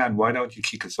 But Dianne, why don't you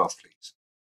kick us off, please?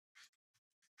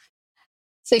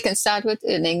 So you can start with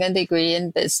earning a degree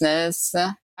in business,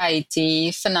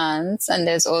 IT, finance, and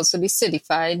there's also the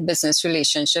Certified Business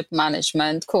Relationship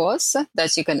Management course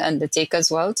that you can undertake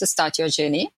as well to start your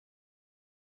journey.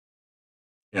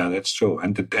 Yeah, that's true.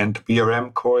 And the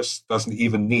BRM course doesn't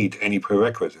even need any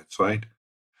prerequisites, right?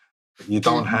 You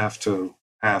don't have to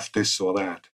have this or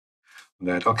that.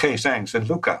 Okay, thanks. And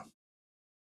Luca?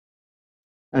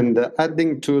 And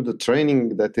adding to the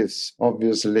training that is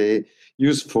obviously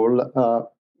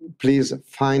useful, please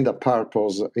find a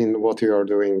purpose in what you are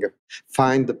doing.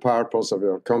 Find the purpose of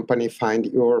your company, find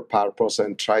your purpose,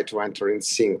 and try to enter in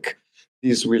sync.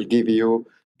 This will give you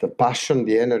the passion,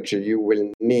 the energy you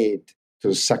will need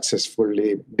to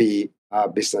successfully be a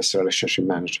business relationship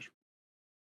manager.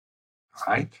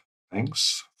 All right.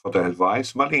 Thanks for the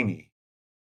advice. Malini?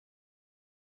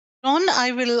 Ron,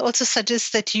 I will also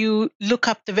suggest that you look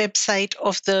up the website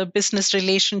of the Business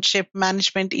Relationship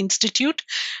Management Institute.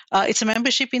 It's a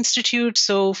membership institute,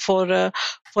 so for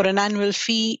an annual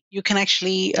fee, you can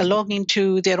actually log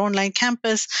into their online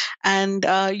campus, and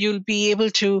you'll be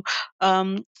able to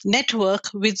network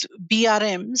with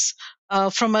BRMs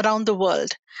from around the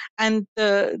world. And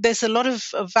there's a lot of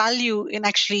value in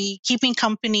actually keeping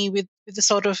company with the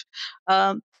sort of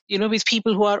with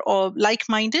people who are all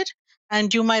like-minded.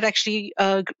 And you might actually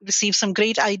receive some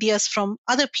great ideas from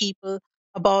other people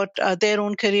about their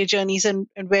own career journeys and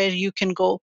where you can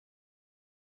go.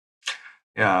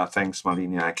 Yeah, thanks,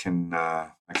 Malini. I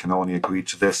can only agree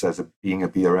to this as being a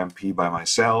BRMP by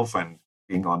myself and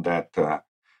being on that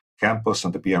campus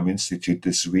on the BRM Institute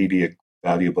is really a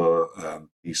valuable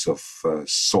piece of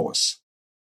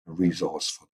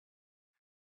resource.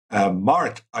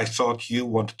 Mart, I thought you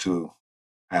wanted to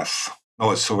have. No,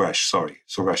 it's Suresh. Sorry,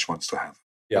 Suresh wants to have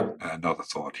another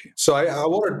thought here. So I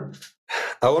want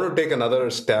to take another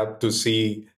step to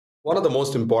see one of the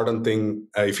most important thing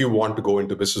if you want to go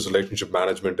into business relationship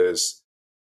management is,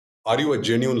 are you a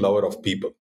genuine lover of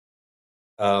people?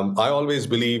 I always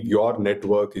believe your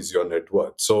network is your net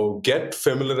worth. So get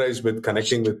familiarized with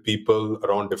connecting with people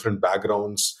around different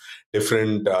backgrounds,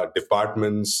 different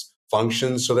departments,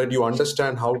 functions, so that you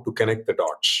understand how to connect the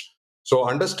dots. So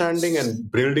understanding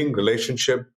and building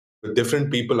relationship with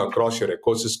different people across your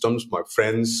ecosystems, my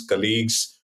friends,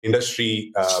 colleagues,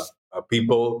 industry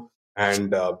people,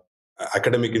 and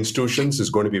academic institutions is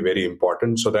going to be very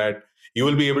important, so that you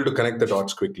will be able to connect the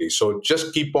dots quickly. So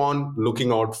just keep on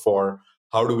looking out for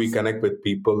how do we connect with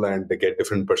people and get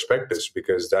different perspectives,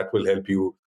 because that will help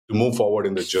you to move forward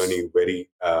in the journey very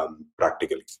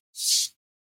practically.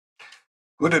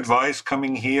 Good advice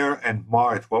coming here. And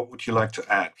Mart, what would you like to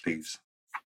add, please?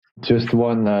 Just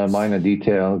one minor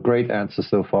detail. Great answer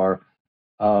so far.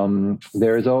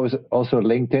 There's always also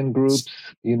LinkedIn groups,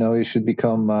 you should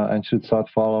become and should start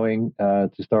following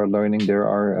to start learning. There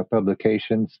are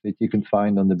publications that you can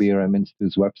find on the BRM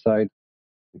Institute's website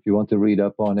if you want to read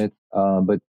up on it.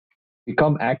 But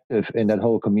become active in that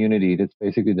whole community. That's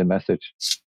basically the message.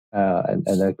 And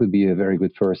that could be a very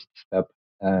good first step.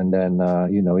 And then,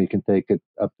 you can take it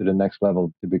up to the next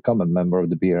level to become a member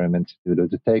of the BRM Institute, or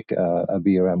to take a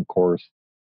BRM course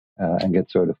and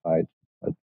get certified.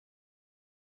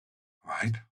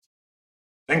 Right.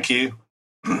 Thank you.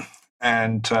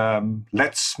 And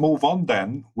let's move on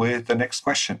then with the next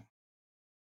question.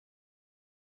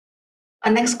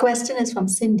 Our next question is from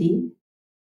Cindy.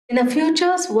 In a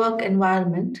futures work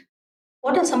environment,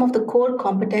 what are some of the core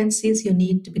competencies you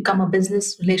need to become a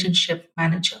business relationship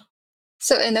manager?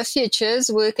 So in a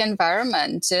futures work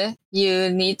environment, you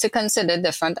need to consider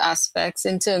different aspects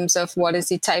in terms of what is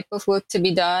the type of work to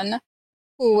be done,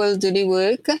 who will do the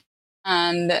work,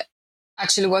 and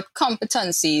actually what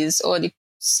competencies or the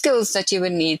skills that you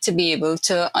would need to be able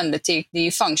to undertake the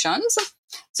functions.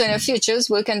 So in a futures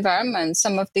work environment,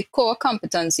 some of the core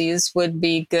competencies would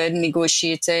be good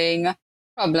negotiating,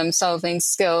 problem-solving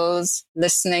skills,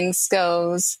 listening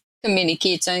skills,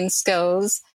 communicating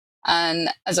skills, and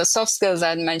as a soft skills I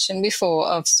had mentioned before,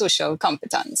 of social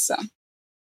competence.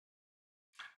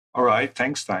 All right.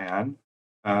 Thanks, Dianne.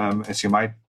 As you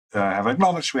might have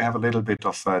acknowledged, we have a little bit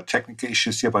of technical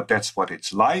issues here, but that's what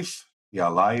it's live. We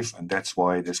are live, and that's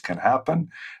why this can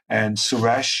happen. And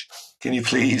Suresh, can you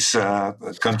please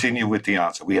continue with the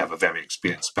answer? We have a very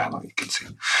experienced panel, you can see.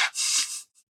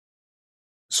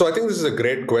 So I think this is a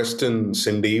great question,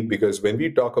 Cindy, because when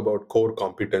we talk about core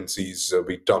competencies,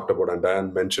 we talked about, and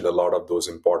Dianne mentioned a lot of those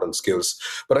important skills.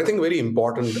 But I think a very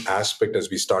important aspect as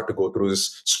we start to go through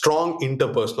is strong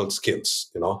interpersonal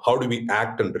skills. How do we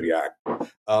act and react?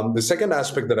 The second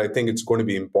aspect that I think it's going to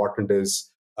be important is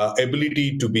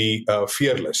ability to be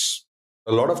fearless.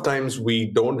 A lot of times we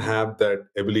don't have that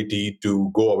ability to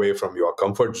go away from your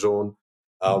comfort zone.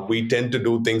 We tend to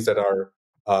do things that are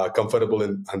comfortable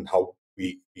in and how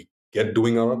we get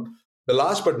doing our. The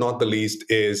last but not the least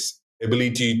is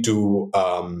ability to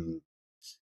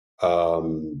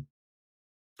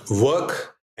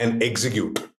work and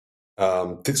execute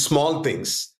small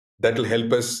things that will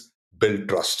help us build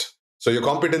trust. So your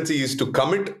competency is to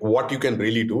commit what you can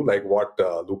really do, like what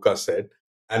Luca said,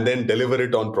 and then deliver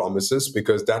it on promises,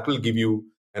 because that will give you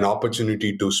an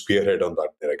opportunity to spearhead on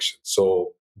that direction.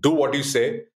 So do what you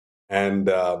say and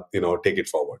take it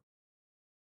forward.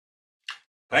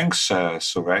 Thanks,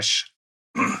 Suresh.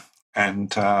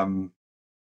 And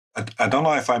I don't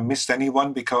know if I missed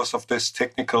anyone because of this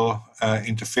technical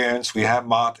interference we have.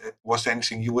 Mart, was there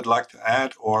anything you would like to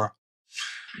add, or?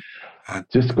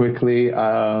 Just quickly,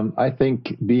 I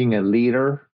think being a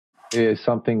leader is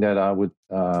something that I would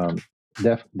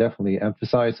definitely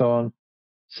emphasize on.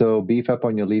 So beef up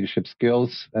on your leadership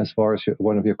skills as far as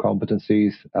one of your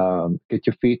competencies. Get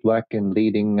your feet wet in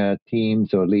leading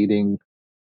teams or leading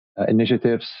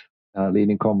initiatives,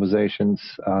 leading conversations.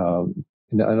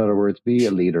 In other words, be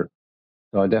a leader.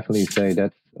 So I definitely say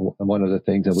that's one of the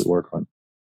things that we work on.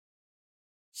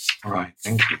 All right,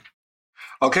 thank you.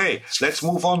 Okay, let's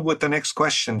move on with the next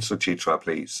question, Suchitra,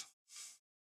 please.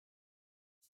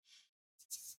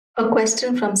 A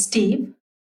question from Steve.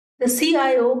 The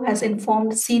CIO has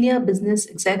informed senior business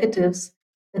executives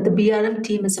that the BRM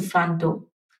team is a front door.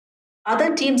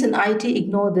 Other teams in IT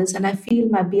ignore this, and I feel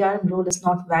my BRM role is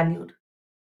not valued.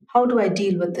 How do I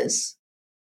deal with this?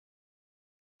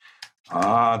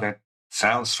 That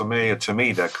sounds familiar to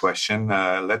me, that question.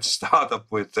 Let's start up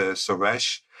with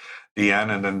Suresh,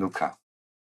 Dianne, and then Luca.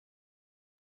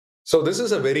 So this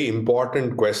is a very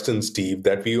important question, Steve,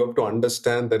 that we have to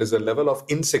understand there is a level of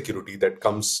insecurity that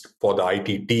comes for the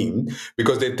IT team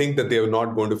because they think that they are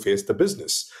not going to face the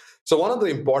business. So one of the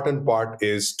important part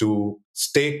is to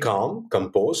stay calm,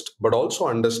 composed, but also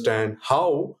understand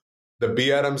how the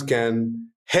BRMs can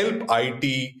help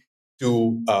IT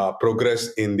to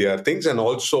progress in their things, and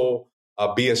also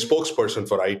be a spokesperson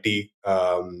for IT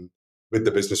with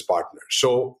the business partner.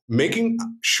 So making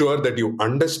sure that you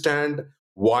understand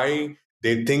why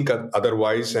they think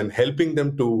otherwise, and helping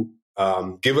them to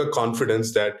give a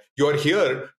confidence that you are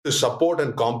here to support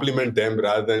and complement them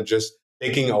rather than just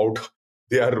taking out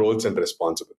their roles and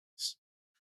responsibilities.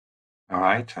 All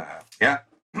right. Yeah.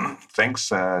 Thanks,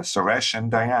 Suresh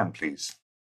and Dianne, please.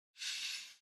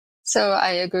 So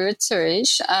I agree with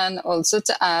Suresh, and also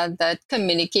to add that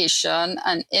communication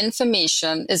and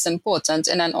information is important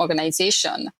in an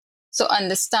organization. So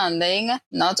understanding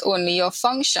not only your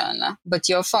function, but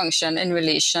your function in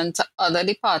relation to other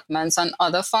departments and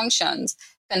other functions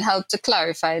can help to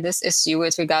clarify this issue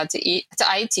with regard to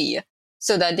IT,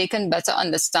 so that they can better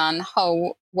understand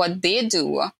how what they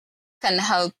do can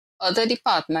help other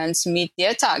departments meet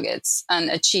their targets and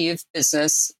achieve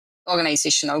business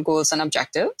organizational goals and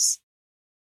objectives.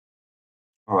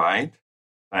 All right.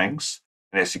 Thanks.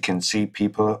 And as you can see,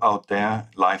 people out there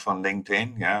live on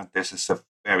LinkedIn, yeah, this is a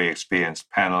very experienced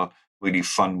panel. Really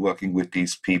fun working with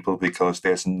these people because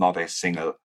there's not a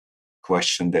single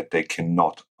question that they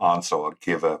cannot answer or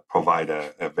provide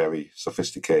a very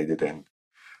sophisticated and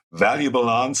valuable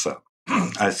answer.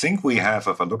 I think we have,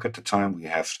 if I look at the time, we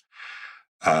have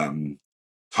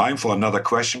time for another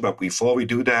question. But before we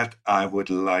do that, I would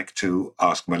like to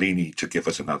ask Malini to give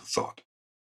us another thought.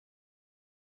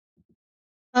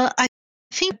 I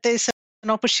think there's an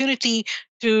opportunity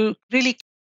to really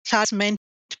class meant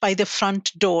by the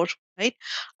front door, right?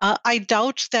 I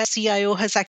doubt that CIO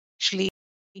has actually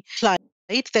implied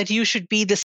that you should be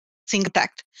the single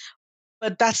tact,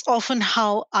 but that's often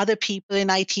how other people in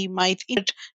IT might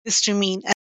interpret this to mean,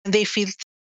 and they feel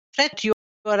threat. You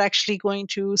are actually going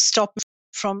to stop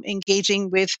from engaging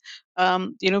with,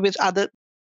 with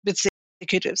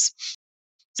executives.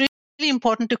 It's really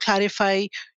important to clarify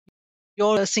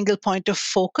your single point of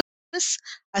focus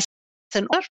as an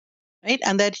owner, right?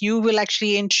 And that you will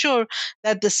actually ensure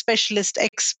that the specialist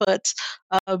experts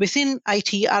within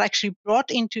IT are actually brought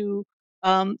into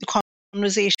the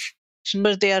conversation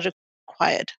where they are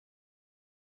required.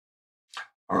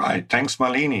 All right. Thanks,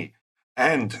 Malini.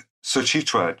 And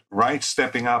Suchitra, right,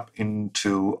 stepping up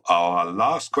into our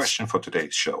last question for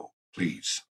today's show,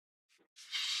 please.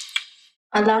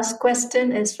 Our last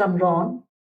question is from Ron.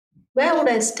 Where would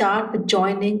I start with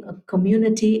joining a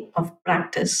community of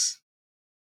practice?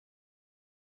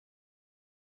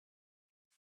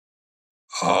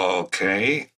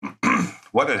 Okay.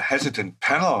 What a hesitant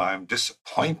panel. I'm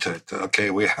disappointed.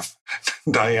 Okay, we have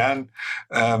Dianne,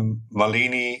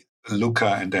 Malini,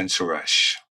 Luca, and then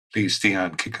Suresh. Please,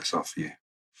 Dianne, kick us off here.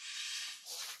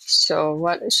 So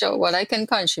what I can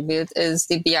contribute is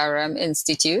the BRM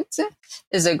Institute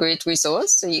is a great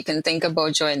resource. So you can think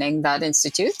about joining that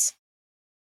institute.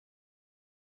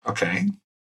 Okay,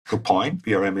 good point.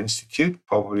 BRM Institute.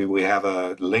 Probably we have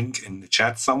a link in the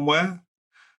chat somewhere.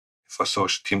 If our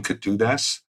social team could do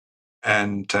this.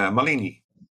 And Malini.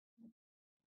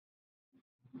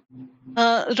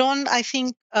 Ron, I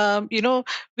think,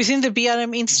 within the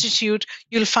BRM Institute,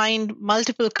 you'll find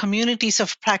multiple communities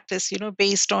of practice,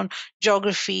 based on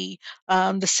geography,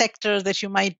 the sector that you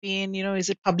might be in, is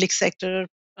it public sector,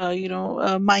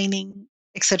 mining,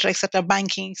 et cetera,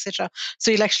 banking, et cetera.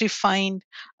 So you'll actually find,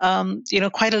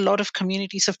 quite a lot of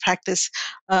communities of practice,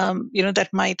 that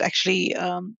might actually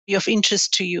be of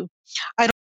interest to you. I'd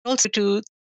also to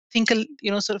think,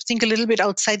 think a little bit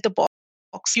outside the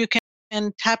box. You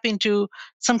can tap into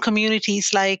some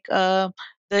communities like the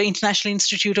International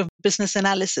Institute of Business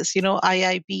Analysis,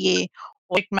 IIBA,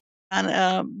 or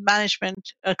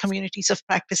management communities of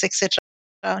practice, etc.,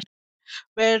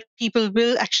 where people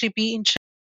will actually be interested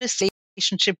in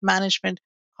relationship management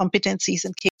competencies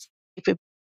and capabilities.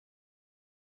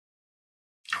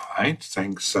 All right,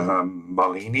 thanks,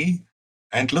 Malini.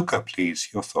 And Luca, please,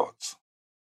 your thoughts.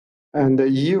 And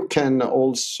you can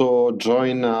also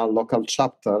join a local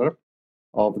chapter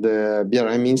of the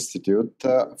BRM Institute.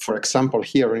 For example,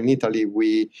 here in Italy,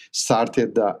 we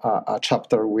started a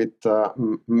chapter with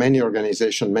many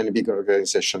big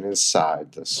organizations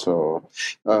inside. So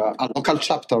a local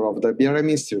chapter of the BRM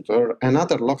Institute or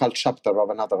another local chapter of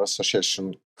another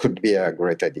association could be a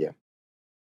great idea.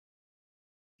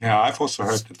 Yeah, I've also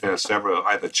heard that there are several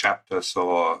either chapters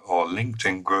or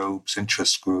LinkedIn groups,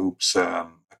 interest groups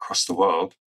across the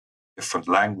world, different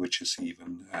languages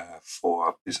even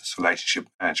for business relationship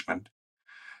management.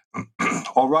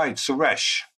 All right,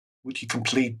 Suresh, would you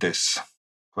complete this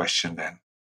question then?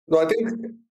 No,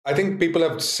 I think people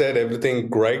have said everything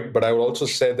great, but I will also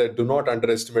say that do not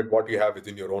underestimate what you have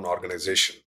within your own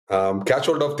organization. Catch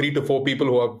hold of 3 to 4 people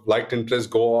who have liked interests,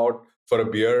 go out for a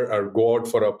beer or go out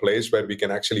for a place where we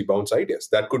can actually bounce ideas.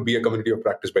 That could be a community of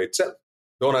practice by itself.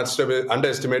 Don't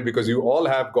underestimate, because you all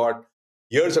have got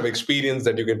years of experience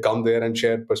that you can come there and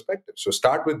share perspectives. So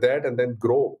start with that and then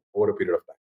grow over a period of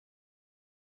time.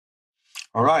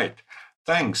 All right.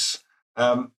 Thanks.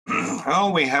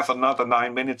 Well, we have another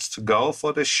 9 minutes to go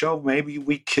for this show. Maybe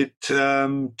we could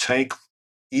take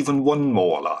even one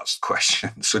more last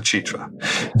question. Suchitra.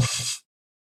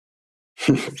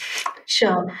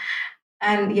 Sure.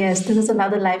 And yes, this is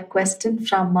another live question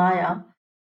from Maya.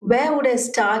 Where would I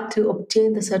start to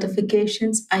obtain the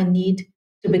certifications I need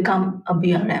to become a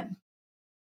BRM?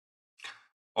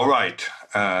 All right.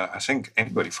 I think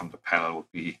anybody from the panel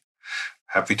would be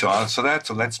happy to answer that.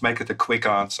 So let's make it a quick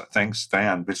answer. Thanks,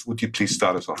 Dianne. Would you please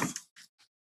start us off?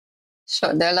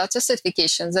 Sure. There are lots of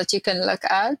certifications that you can look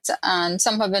at, and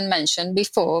some have been mentioned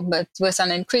before, but with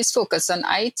an increased focus on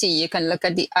IT, you can look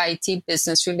at the IT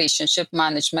Business Relationship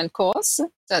Management course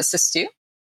to assist you.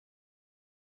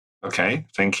 Okay,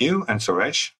 thank you. And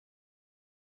Suresh?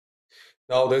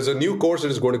 Now, there's a new course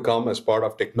that is going to come as part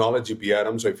of technology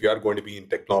BRM. So if you are going to be in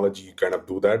technology, you kind of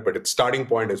do that. But its starting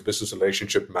point is Business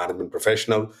Relationship Management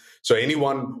Professional. So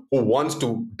anyone who wants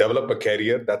to develop a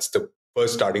career, that's the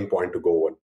first starting point to go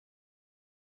on.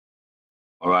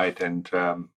 All right, and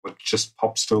what just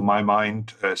pops to my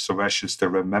mind, Suresh, is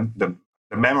the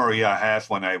memory I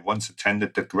have when I once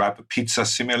attended the Grab a Pizza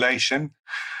simulation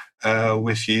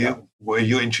with you, where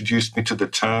you introduced me to the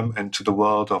term and to the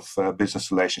world of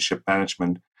business relationship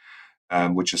management,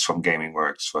 which is from Gaming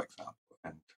Works, for example.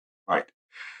 And right,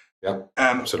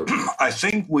 absolutely. I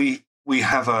think we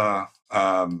have a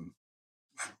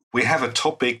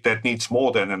topic that needs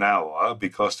more than an hour,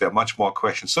 because there are much more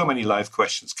questions. So many live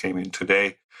questions came in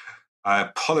today. I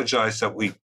apologize that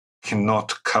we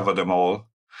cannot cover them all,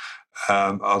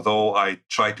 although I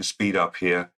try to speed up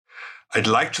here. I'd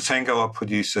like to thank our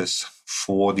producers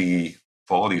for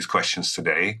all these questions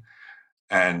today,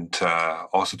 and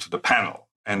also to the panel.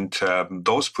 And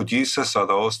those producers are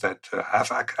those that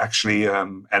have actually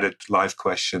added live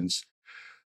questions.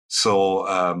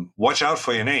 So watch out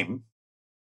for your name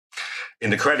in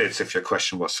the credits if your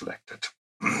question was selected.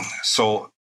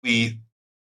 So we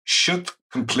should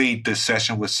complete this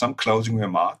session with some closing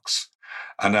remarks,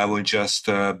 and I will just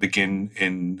begin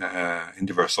in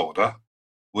reverse order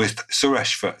with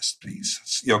Suresh first,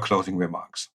 please. Your closing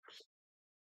remarks.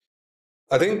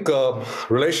 I think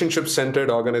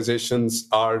relationship-centered organizations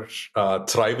are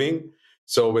thriving.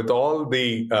 So with all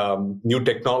the new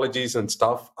technologies and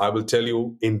stuff, I will tell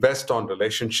you, invest on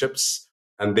relationships,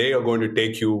 and they are going to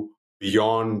take you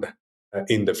beyond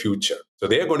in the future. So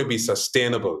they are going to be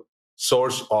sustainable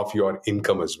source of your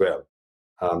income as well.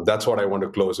 That's what I want to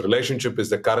close. Relationship is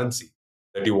the currency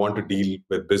that you want to deal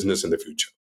with business in the future.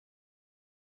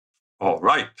 All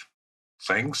right.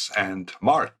 Thanks. And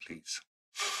Mart, please.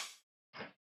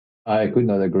 I could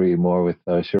not agree more with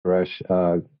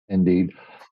Suresh, indeed,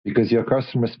 because your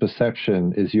customer's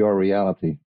perception is your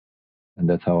reality. And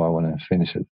that's how I want to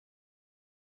finish it.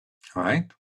 All right.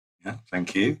 Yeah,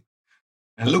 thank you.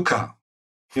 And Luca,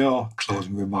 your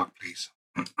closing remark, please.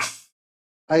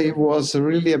 I was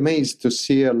really amazed to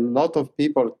see a lot of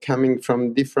people coming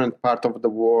from different parts of the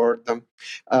world,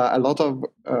 a lot of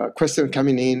questions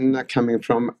coming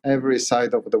from every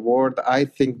side of the world. I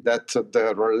think that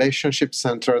the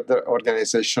relationship-centered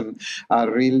organization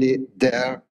are really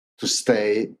there to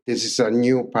stay. This is a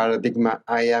new paradigm.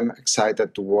 I am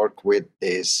excited to work with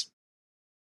this.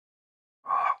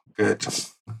 Oh, good.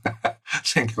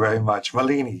 Thank you very much.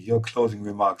 Malini, your closing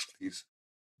remarks, please.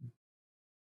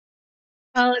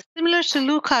 Similar to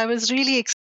Luca, I was really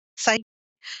excited.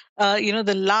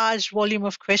 The large volume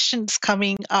of questions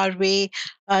coming our way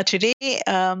today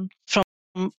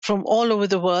from all over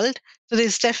the world. So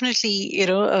there's definitely,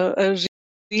 a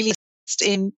really interest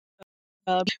in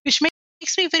which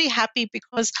makes me very happy,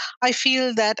 because I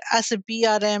feel that as a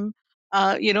BRM,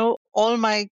 all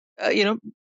my,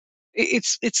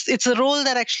 it's a role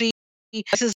that actually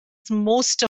is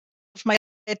most of my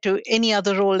to any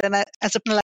other role, and as a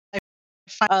I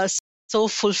find so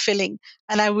fulfilling,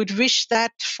 and I would wish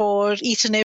that for each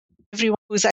and everyone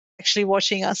who's actually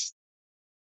watching us.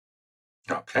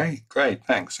 Okay, great,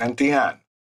 thanks. And Dianne,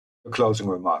 your closing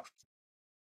remarks.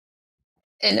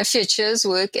 In the future's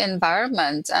work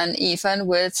environment, and even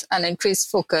with an increased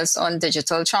focus on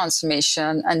digital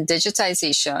transformation and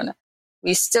digitization,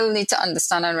 we still need to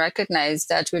understand and recognize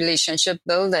that relationship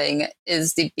building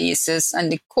is the basis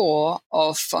and the core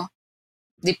of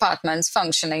departments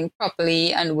functioning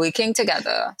properly and working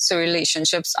together. So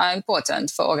relationships are important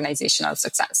for organizational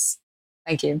success.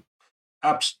 Thank you.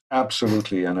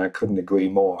 Absolutely, and I couldn't agree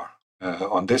more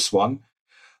on this one.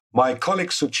 My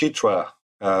colleague Suchitra,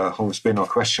 who's been our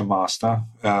question master,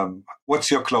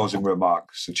 what's your closing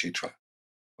remark, Suchitra,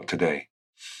 for today?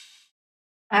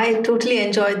 I totally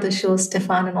enjoyed the show,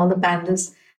 Stefan, and all the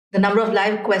panelists. The number of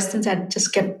live questions that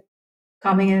just kept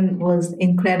coming in was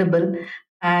incredible.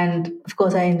 And of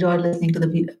course, I enjoyed listening to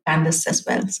the panelists as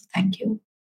well. So thank you.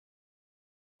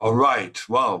 All right.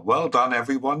 Well done,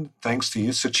 everyone. Thanks to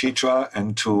you, Suchitra,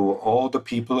 and to all the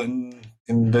people in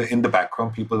the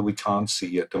background, people we can't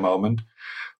see at the moment,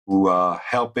 who are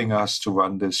helping us to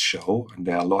run this show. And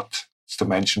there are lots to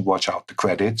mention. Watch out the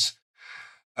credits.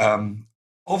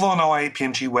 Over on our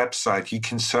APMG website, you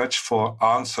can search for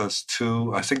answers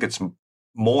to, I think it's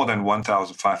more than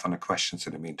 1,500 questions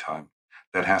in the meantime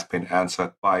that have been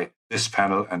answered by this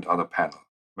panel and other panel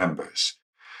members.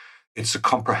 It's a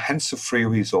comprehensive free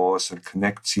resource and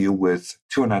connects you with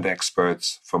 200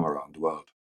 experts from around the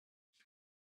world.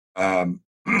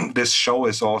 This show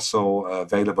is also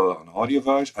available on audio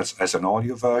version as an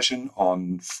audio version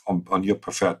on your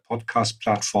preferred podcast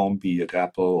platform, be it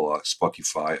Apple or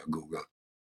Spotify or Google.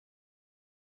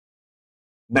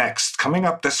 Next, coming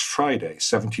up this Friday,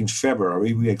 17th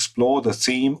February, we explore the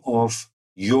theme of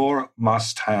your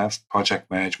must-have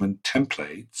project management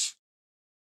templates.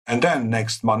 And then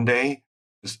next Monday,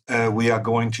 we are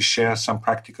going to share some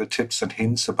practical tips and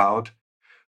hints about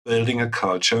building a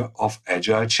culture of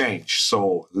agile change.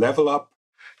 So level up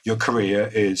your career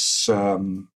is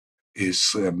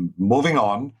moving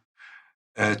on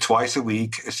twice a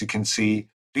week, as you can see.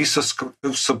 Please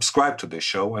subscribe to this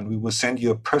show, and we will send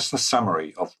you a personal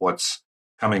summary of what's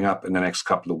coming up in the next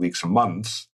couple of weeks and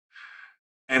months,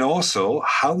 and also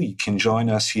how you can join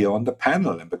us here on the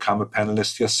panel and become a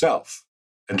panelist yourself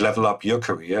and level up your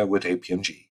career with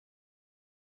APMG.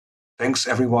 Thanks,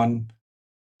 everyone.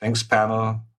 Thanks,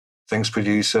 panel. Thanks,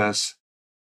 producers.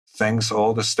 Thanks,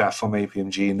 all the staff from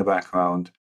APMG in the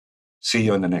background. See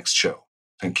you on the next show.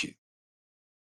 Thank you.